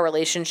it made our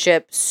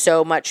relationship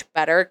so much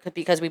better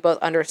because we both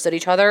understood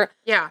each other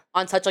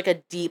on such like a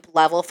deep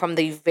level from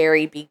the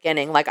very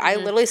beginning. Like I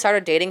literally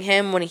started dating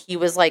him when he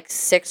was like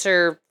 6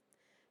 or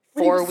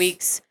 4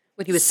 weeks.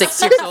 When he was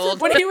 6 years old.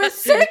 When he was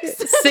 6?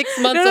 6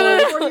 months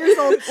old. 4 years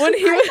old.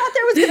 I thought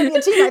there was going to be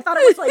a teen. I thought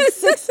it was like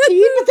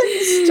 16, but then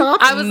you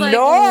stopped. I was like,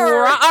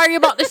 what are you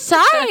about to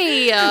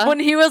say? When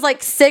he was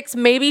like 6,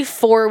 maybe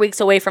 4 weeks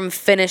away from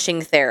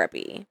finishing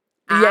therapy.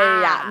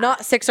 Yeah.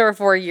 Not 6 or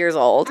 4 years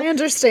old. I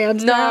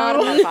understand. Not a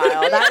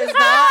pedophile. That is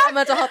not a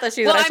mental health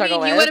issue that I struggle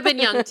with. You would have been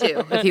young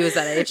too if he was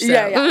that age. So.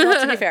 Yeah.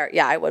 Well, to be fair,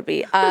 yeah, I would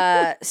be.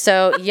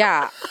 So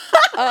yeah.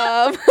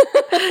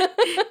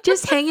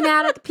 Just hanging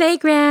out at the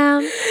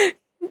playground.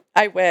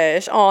 I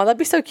wish. Oh, that'd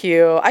be so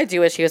cute. I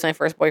do wish he was my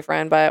first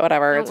boyfriend, but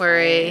whatever. Don't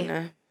worry.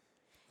 Fine.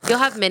 You'll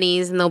have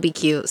minis and they'll be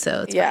cute,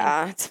 so it's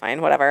fine. It's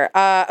fine. Whatever.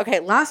 Okay,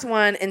 last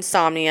one,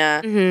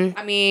 insomnia. Mm-hmm.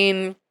 I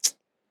mean,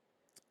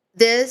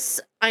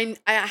 I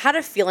had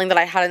a feeling that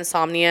I had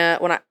insomnia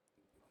when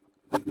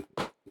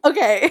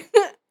Okay.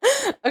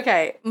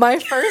 Okay. My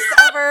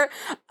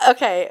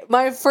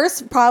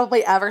first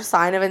probably ever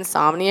sign of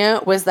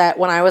insomnia was that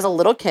when I was a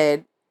little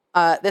kid,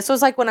 this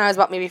was like when I was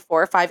about maybe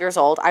 4 or 5 years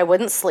old, I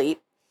wouldn't sleep.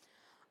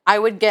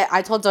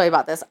 I told Zoe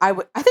about this. I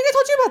think I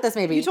told you about this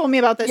maybe. You told me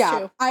about this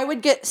too. I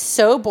would get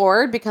so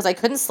bored because I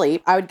couldn't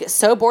sleep. I would get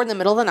so bored in the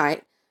middle of the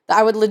night that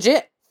I would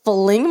legit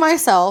fling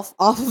myself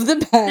off of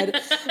the bed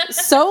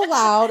so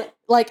loud,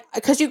 like,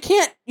 because you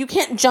can't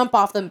jump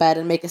off the bed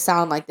and make a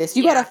sound like this.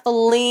 You gotta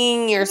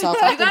fling yourself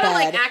off the bed. You gotta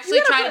like actually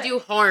try to do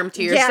harm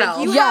to yourself.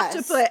 Yeah, you have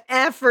to put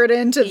effort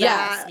into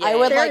that. I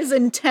would There's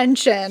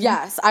intention.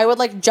 Yes, I would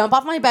like jump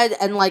off my bed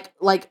and like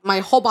my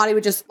whole body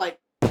would just like.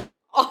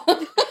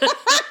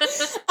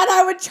 And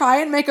I would try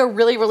and make a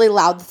really, really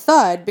loud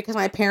thud because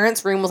my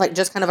parents' room was like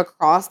just kind of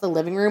across the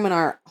living room in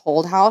our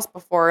old house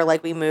before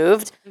like we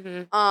moved.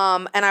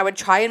 Mm-hmm. And I would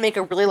try and make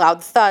a really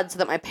loud thud so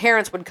that my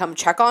parents would come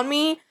check on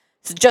me,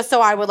 just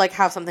so I would like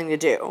have something to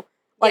do.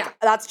 Like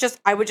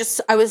I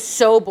was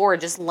so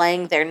bored just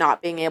laying there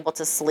not being able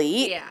to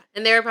sleep. Yeah.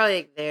 And they were probably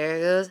like, there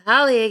goes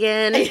Holly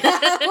again. Like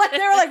they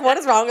were like, what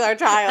is wrong with our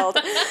child?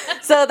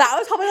 So that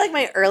was probably like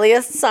my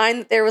earliest sign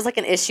that there was like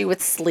an issue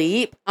with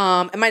sleep.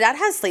 And my dad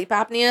has sleep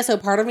apnea, so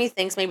part of me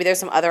thinks maybe there's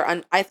some other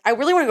I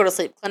really want to go to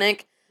sleep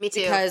clinic. Me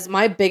too. Because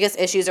my biggest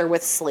issues are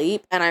with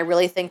sleep, and I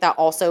really think that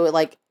also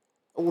like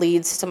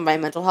leads to some of my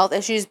mental health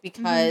issues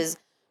because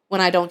when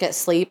I don't get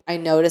sleep, I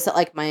notice that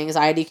like my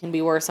anxiety can be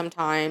worse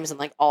sometimes and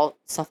like all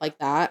stuff like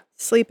that.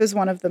 Sleep is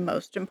one of the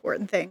most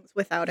important things.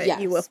 Without it,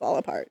 you will fall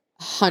apart.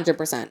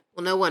 100%.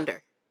 Well, no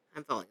wonder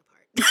I'm falling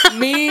apart.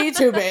 Me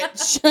too,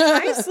 bitch.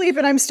 I sleep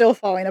and I'm still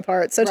falling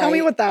apart. So tell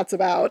me what that's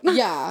about.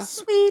 Yeah.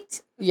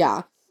 Sweet.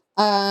 Yeah.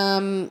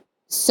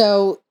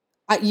 So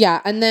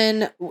and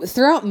then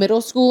throughout middle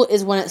school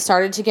is when it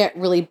started to get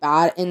really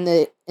bad in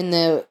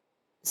the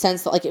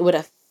sense that like it would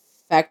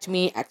affect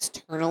me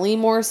externally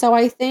more so,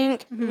 I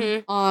think.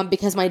 Mm-hmm.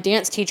 Because my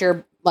dance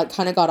teacher like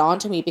kind of got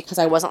onto me because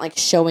I wasn't like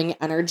showing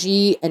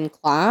energy in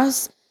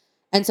class.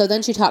 And so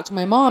then she talked to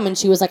my mom and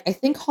she was like, I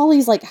think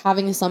Holly's like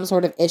having some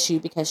sort of issue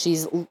because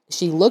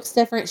she looks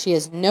different. She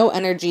has no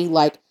energy.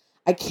 Like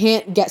I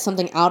can't get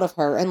something out of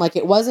her. And like,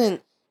 it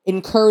wasn't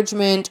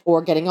encouragement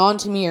or getting on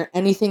to me or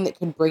anything that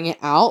could bring it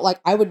out. Like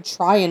I would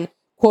try and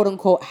quote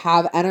unquote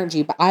have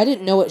energy, but I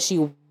didn't know what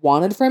she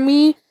wanted from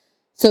me.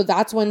 So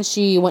that's when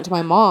she went to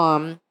my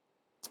mom,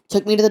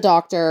 took me to the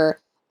doctor.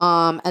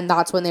 And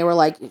that's when they were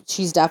like,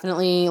 she's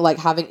definitely like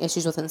having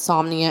issues with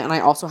insomnia. And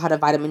I also had a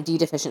vitamin D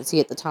deficiency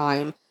at the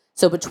time.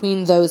 So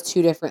between those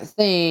two different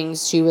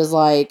things, she was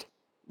like,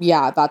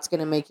 yeah, that's going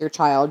to make your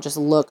child just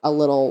look a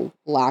little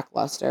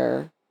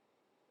lackluster.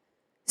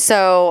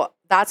 So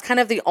that's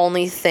kind of the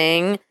only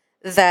thing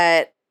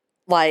that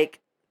like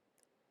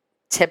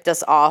tipped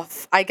us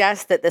off, I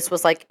guess, that this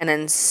was like an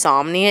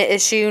insomnia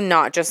issue,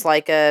 not just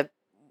like a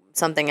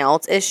something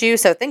else issue.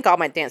 So thank God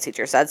my dance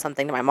teacher said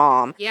something to my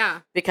mom. Yeah.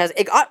 Because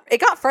it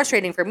got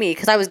frustrating for me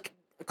because I was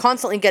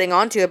constantly getting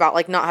on to about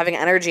like not having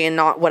energy and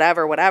not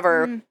whatever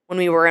when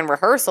we were in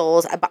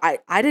rehearsals, but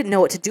I didn't know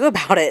what to do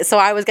about it. So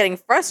I was getting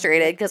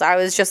frustrated because I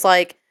was just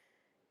like,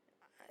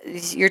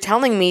 you're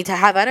telling me to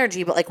have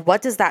energy, but like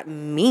what does that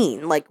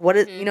mean? Like what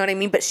is, you know what I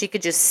mean? But she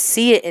could just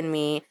see it in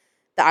me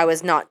that I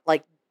was not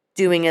like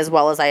doing as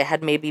well as I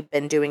had maybe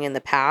been doing in the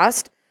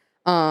past.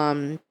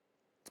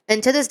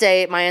 And to this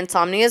day, my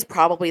insomnia is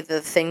probably the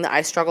thing that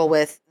I struggle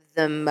with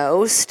the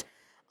most.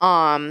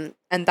 And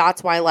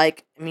that's why,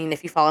 like, I mean,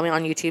 if you follow me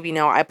on YouTube, you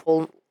know, I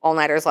pull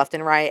all-nighters left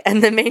and right.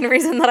 And the main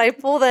reason that I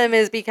pull them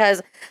is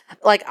because,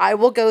 like, I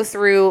will go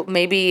through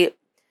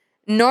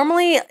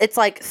normally it's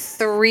like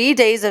 3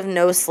 days of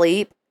no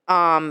sleep.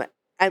 And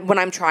when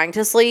I'm trying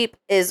to sleep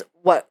is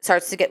what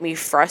starts to get me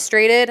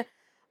frustrated.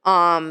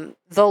 The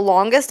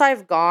longest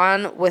I've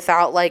gone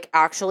without like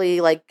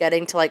actually like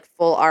getting to like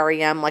full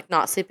REM, like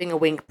not sleeping a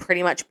wink,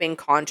 pretty much being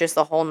conscious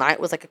the whole night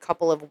was like a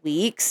couple of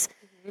weeks.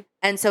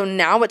 And so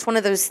now it's one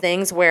of those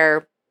things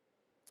where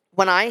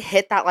when I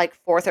hit that like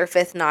fourth or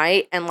fifth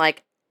night and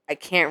like I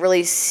can't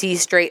really see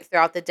straight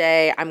throughout the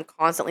day, I'm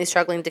constantly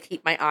struggling to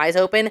keep my eyes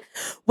open,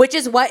 which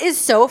is what is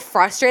so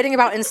frustrating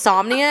about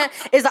insomnia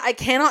is that I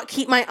cannot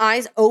keep my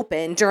eyes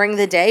open during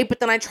the day, but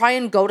then I try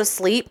and go to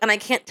sleep and I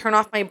can't turn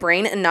off my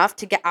brain enough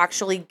to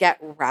actually get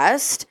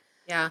rest.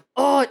 Yeah.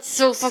 Oh, it's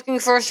so fucking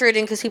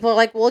frustrating because people are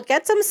like, well,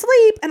 get some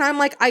sleep. And I'm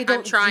like, I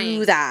don't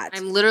do that.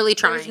 I'm literally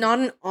trying. It's not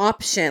an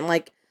option.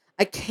 Like,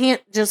 I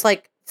can't just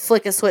like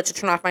flick a switch to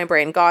turn off my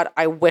brain. God,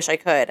 I wish I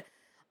could.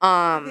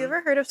 Have you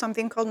ever heard of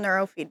something called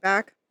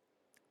neurofeedback?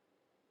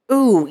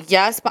 Ooh,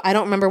 yes, but I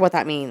don't remember what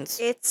that means.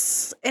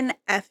 It's an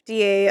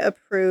FDA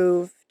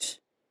approved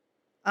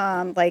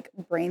like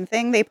brain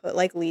thing. They put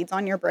like leads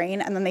on your brain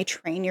and then they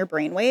train your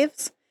brain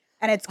waves.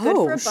 And it's good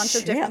for a bunch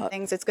of different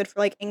things. It's good for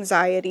like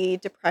anxiety,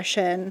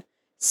 depression,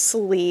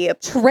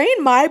 sleep.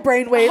 Train my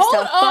brain waves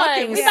to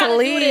fucking we gotta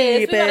sleep, do this.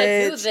 We gotta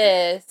bitch. do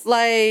this.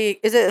 Like,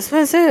 is it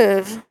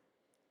expensive?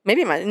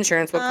 Maybe my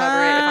insurance will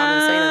cover it if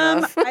I'm insane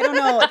enough. I don't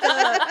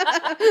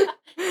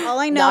know. All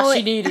I know,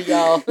 she needed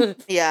y'all.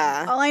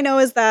 Yeah. all I know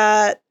is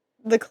that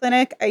the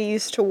clinic I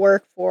used to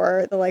work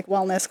for, the like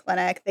wellness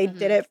clinic, they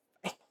did it.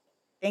 I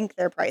think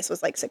their price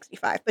was like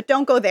 $65, but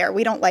don't go there.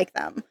 We don't like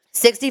them.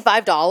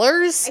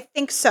 $65? I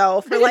think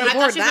so. For like, I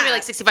thought she was gonna be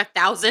like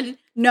 65,000.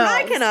 no,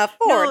 I can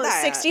afford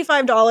that.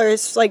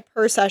 $65 like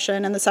per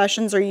session, and the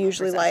sessions are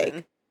usually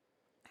like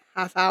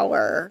half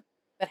hour.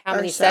 But how Or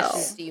many so.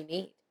 sessions do you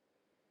need?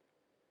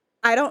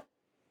 I don't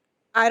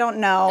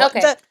know. Okay.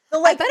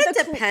 I bet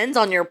it depends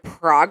on your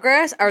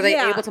progress. Are they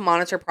able to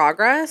monitor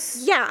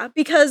progress? Yeah,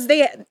 because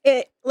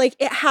it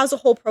has a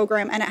whole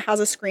program and it has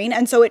a screen,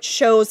 and so it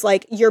shows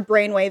like your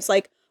brain waves,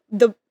 like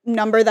the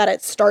number that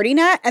it's starting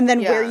at, and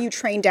then where you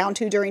train down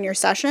to during your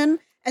session.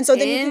 And so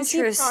then you can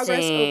see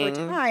progress over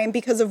time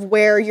because of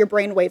where your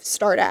brain waves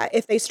start at.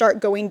 If they start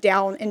going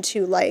down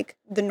into like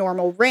the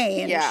normal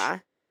range. Yeah.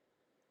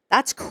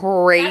 That's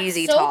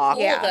crazy That's so talk.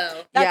 cool,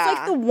 though. That's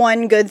like the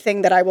one good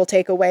thing that I will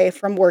take away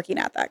from working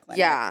at that clinic.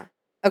 Yeah.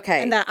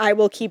 Okay. And that I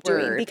will keep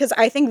doing because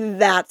I think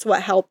that's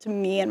what helped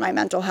me and my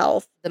mental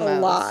health a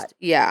lot.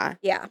 Yeah.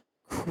 Yeah.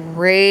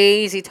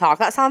 Crazy talk.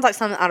 That sounds like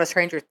something out of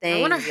Stranger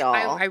Things, y'all.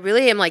 I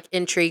really am like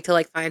intrigued to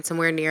like find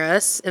somewhere near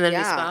us and then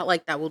we spot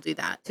like that will do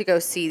that. To go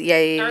see.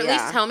 Yeah. Or at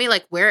least tell me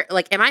like where,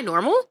 like, am I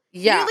normal?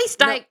 Yeah. Can you at least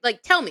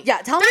like tell me. Yeah.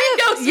 Tell me.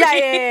 Diagnose me.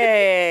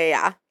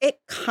 Yeah. It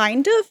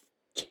kind of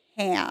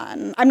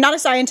can. I'm not a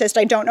scientist.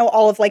 I don't know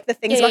all of like the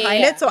things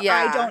behind it. So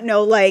I don't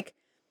know like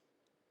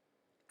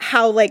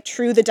how like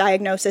true the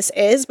diagnosis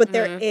is, but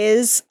there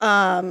is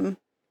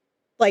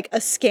like a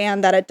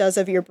scan that it does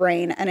of your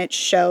brain and it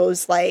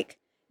shows like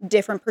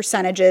different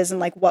percentages and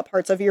like what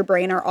parts of your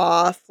brain are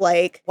off.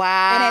 Like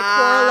and it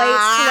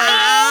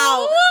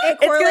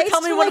correlates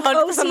to like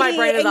 100% of my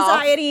brain is off.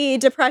 anxiety,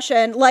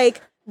 depression.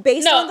 Like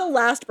based on the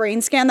last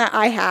brain scan that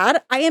I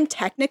had, I am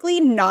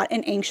technically not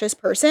an anxious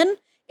person.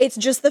 It's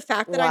just the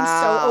fact that I'm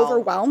so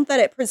overwhelmed that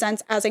it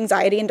presents as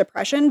anxiety and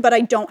depression, but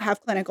I don't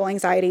have clinical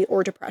anxiety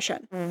or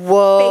depression.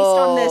 Whoa. Based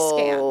on this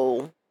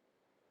scan.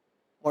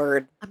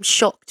 Word. I'm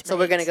shooked. So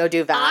we're going to go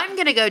do that. I'm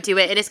going to go do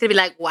it and it's going to be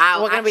like,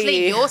 wow,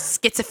 actually you're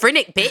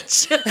schizophrenic,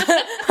 bitch.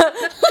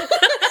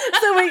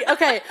 So wait,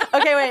 okay.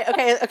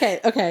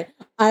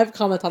 I have a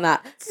comment on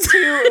that.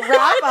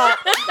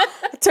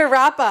 To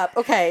wrap up.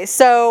 Okay.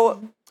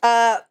 So,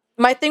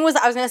 my thing was,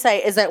 I was going to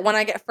say, is that when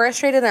I get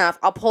frustrated enough,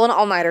 I'll pull an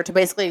all-nighter to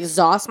basically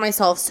exhaust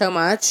myself so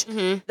much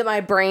that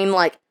my brain,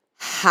 like,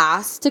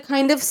 has to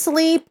kind of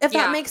sleep, if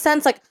that makes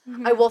sense. Like,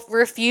 I will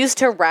refuse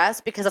to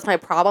rest because that's my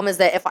problem, is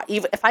that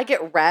if I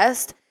get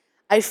rest,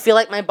 I feel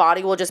like my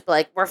body will just be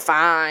like, we're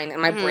fine, and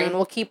my brain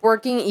will keep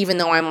working, even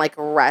though I'm, like,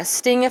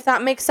 resting, if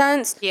that makes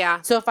sense.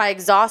 Yeah. So if I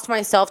exhaust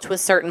myself to a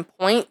certain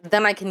point,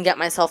 then I can get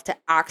myself to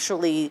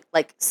actually,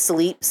 like,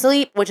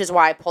 sleep, which is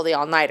why I pull the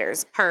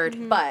all-nighters.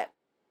 Heard. But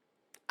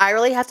I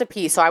really have to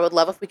pee, so I would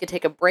love if we could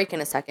take a break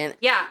in a second.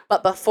 Yeah.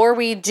 But before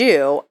we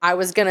do, I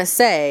was going to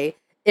say,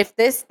 if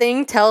this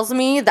thing tells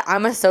me that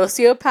I'm a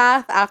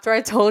sociopath after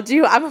I told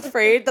you, I'm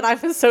afraid that I'm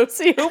a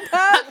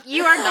sociopath.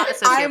 You are not a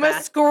sociopath. I'm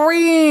a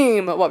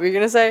scream. What were you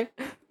going to say?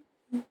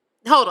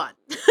 Hold on.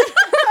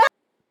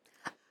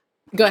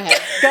 Go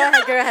ahead.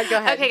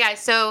 Okay,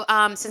 guys. So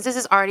since this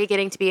is already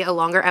getting to be a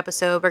longer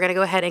episode, we're going to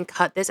go ahead and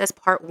cut this as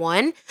part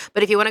 1.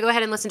 But if you want to go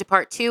ahead and listen to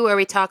part 2, where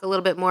we talk a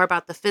little bit more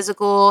about the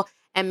physical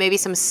and maybe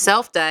some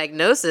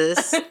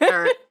self-diagnosis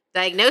or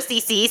diagnoses,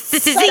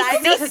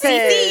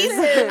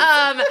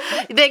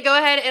 then go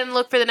ahead and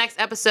look for the next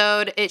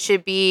episode. It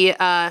should be,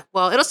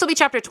 it'll still be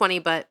chapter 20,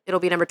 but it'll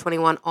be number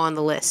 21 on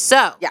the list.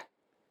 So,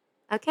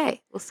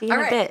 okay, we'll see you in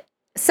a bit.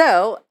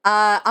 So,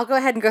 I'll go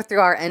ahead and go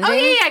through our ending. Oh,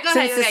 yeah, go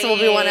ahead. Since this will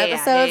be one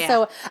episode.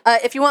 So,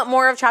 if you want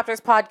more of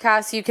Chapters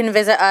Podcast, you can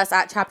visit us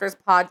at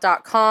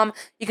chapterspod.com.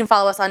 You can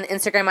follow us on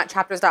Instagram at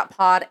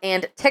chapters.pod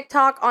and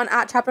TikTok on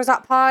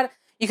 @chapters.pod.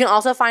 You can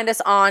also find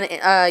us on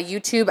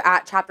YouTube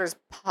at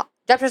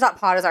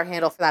chapters.pod is our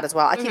handle for that as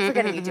well. I keep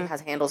forgetting YouTube has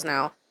handles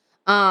now.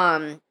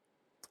 And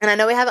I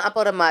know we haven't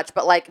uploaded much,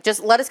 but like,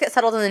 just let us get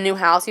settled in the new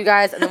house, you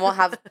guys, and then we'll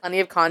have plenty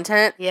of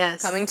content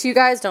coming to you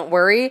guys. Don't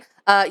worry.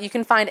 You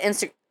can find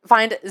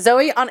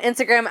Zoe on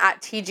Instagram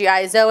at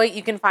TGI Zoe.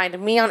 You can find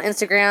me on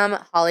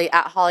Instagram, Holly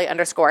at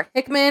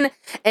Holly_Hickman.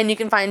 And you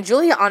can find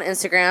Julia on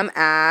Instagram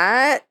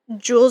at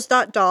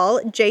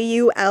Jules.doll,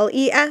 JULES.DAHL.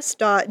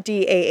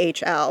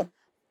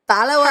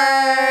 Follow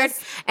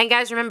us. And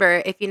guys,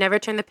 remember, if you never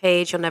turn the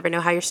page, you'll never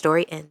know how your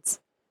story ends.